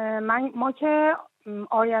 ببینید ما که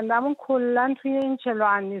آیندهمون کلا توی این 40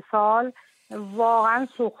 اندی سال واقعا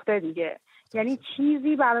سوخته دیگه، یعنی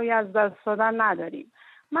چیزی برای از دست دادن نداریم.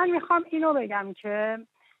 من میخوام اینو بگم که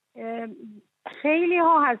خیلی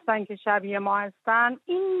ها هستن که شبیه ما هستن،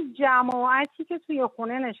 این جماعتی که توی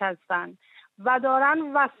خونه نشستن و دارن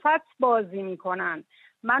وسط بازی میکنن،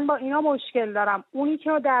 من با اینا مشکل دارم. اونی که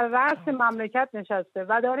در رأس مملکت نشسته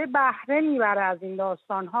و داره بهره میبره از این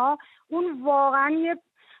داستانها، اون واقعا یه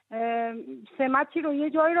سمتی رو، یه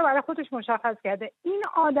جایی رو برای خودش مشخص کرده. این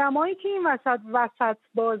آدمایی که این وسط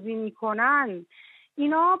بازی میکنن،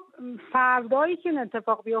 اینا فردایی که این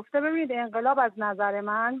اتفاق بیفته، ببینید انقلاب از نظر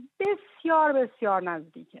من بسیار بسیار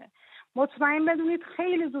نزدیکه. مطمئن بدونید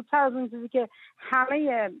خیلی زودتر از اون چیزی که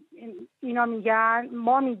همه اینا میگن،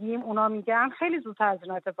 ما میگیم، اونا میگن، خیلی زودتر از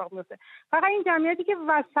این اتفاق میفته. فقط این جمعیتی که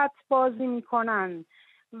وسط بازی میکنن،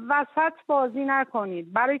 وسط بازی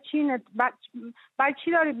نکنید. برای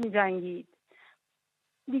چی دارید میجنگید؟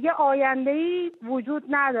 دیگه آینده‌ای وجود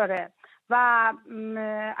نداره. و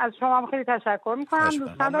از شما هم خیلی تشکر میکنم.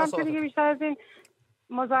 دوست ندارم که دیگه بیشتر از این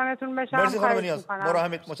مزاحمتون بشم. مرسی خانم نیاز. برو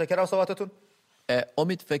حمید، متشکرم صحبتتون.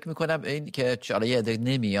 امید فکر میکنم این که چاله یه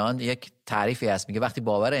نمیان، یک تعریفی هست میگه وقتی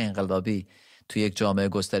باور انقلابی توی یک جامعه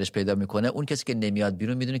گسترش پیدا میکنه، اون کسی که نمیاد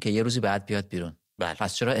بیرون میدونه که یه روزی بعد بیاد بیرون.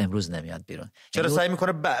 پس چرا امروز نمیاد بیرون؟ چرا سعی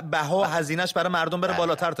میکنه بها و هزینه‌اش برای مردم بره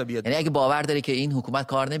بالاتر تا بیاد؟ یعنی اگه باور داری که این حکومت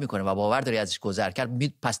کار نمیکنه و باور داری ازش گذر کرد،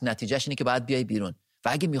 پس نتیجهش اینه که باید بیای بیرون. و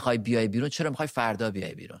اگه میخوای بیای بیرون، چرا میخوای فردا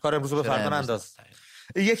بیای بیرون؟ کار امروز به فردا ننداز.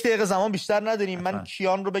 1 دقیقه زمان بیشتر نداریم. من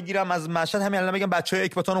کیان رو بگیرم از مشهد. همین الان بگم بچهای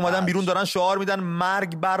اکباتان اومدن بیرون، دارن شعار میدن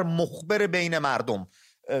مرگ بر مخبر بین مردم.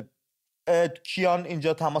 کیان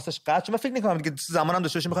اینجا تماسش قطع. من فکر نمی‌کنم دیگه زمانم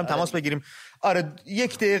داشته باشیم بخوایم تماس بگیریم. آره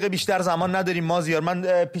 1 دقیقه بیشتر زمان نداریم. مازیار،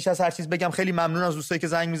 من پیش از هر چیز بگم خیلی ممنون از دوستایی که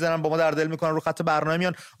زنگ میزنن، با ما در دل میکنن، رو خط برنامه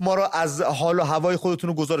میان. ما رو از حال و هوای خودتون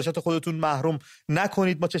و گزارشات خودتون محروم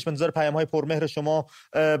نکنید. ما چشم انتظار پیام‌های پرمهر شما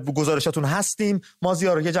و گزارشاتون هستیم.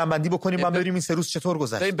 مازیار یه جنبندی بکنیم، ما ببینیم این 3 روز چطور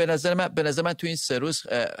گذشت. به نظر من تو این 3 روز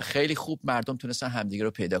خیلی خوب مردم تونستن همدیگه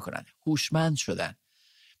رو پیدا کنن، هوشمند شدن.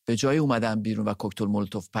 به جای اومدن بیرون و کوکتل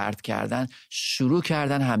مولوتوف پرت کردن، شروع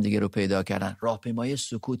کردن همدیگه رو پیدا کردن، راهپیمایی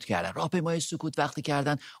سکوت کردن. راهپیمایی سکوت وقتی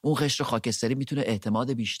کردن، اون قشر خاکستری میتونه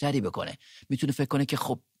اعتماد بیشتری بکنه، میتونه فکر کنه که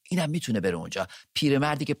خب اینم میتونه بره اونجا.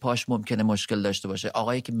 پیرمردی که پاش ممکنه مشکل داشته باشه،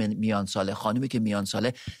 آقایی که میان ساله، خانومی که میان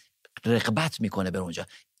ساله، رغبت میکنه بره اونجا.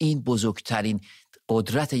 این بزرگترین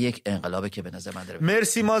قدرت یک انقلابه که به نظر من داره.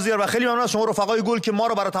 مرسی مازیار و خیلی ممنون از شما رفقای گل که ما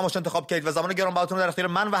رو برای تماشا انتخاب کردید و زمان گرانبهاتون رو در اختیار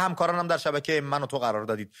من و همکارانم در شبکه من و تو قرار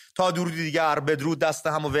دادید. تا درودی دیگر، بدرود، دست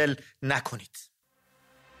هم ول نکنید.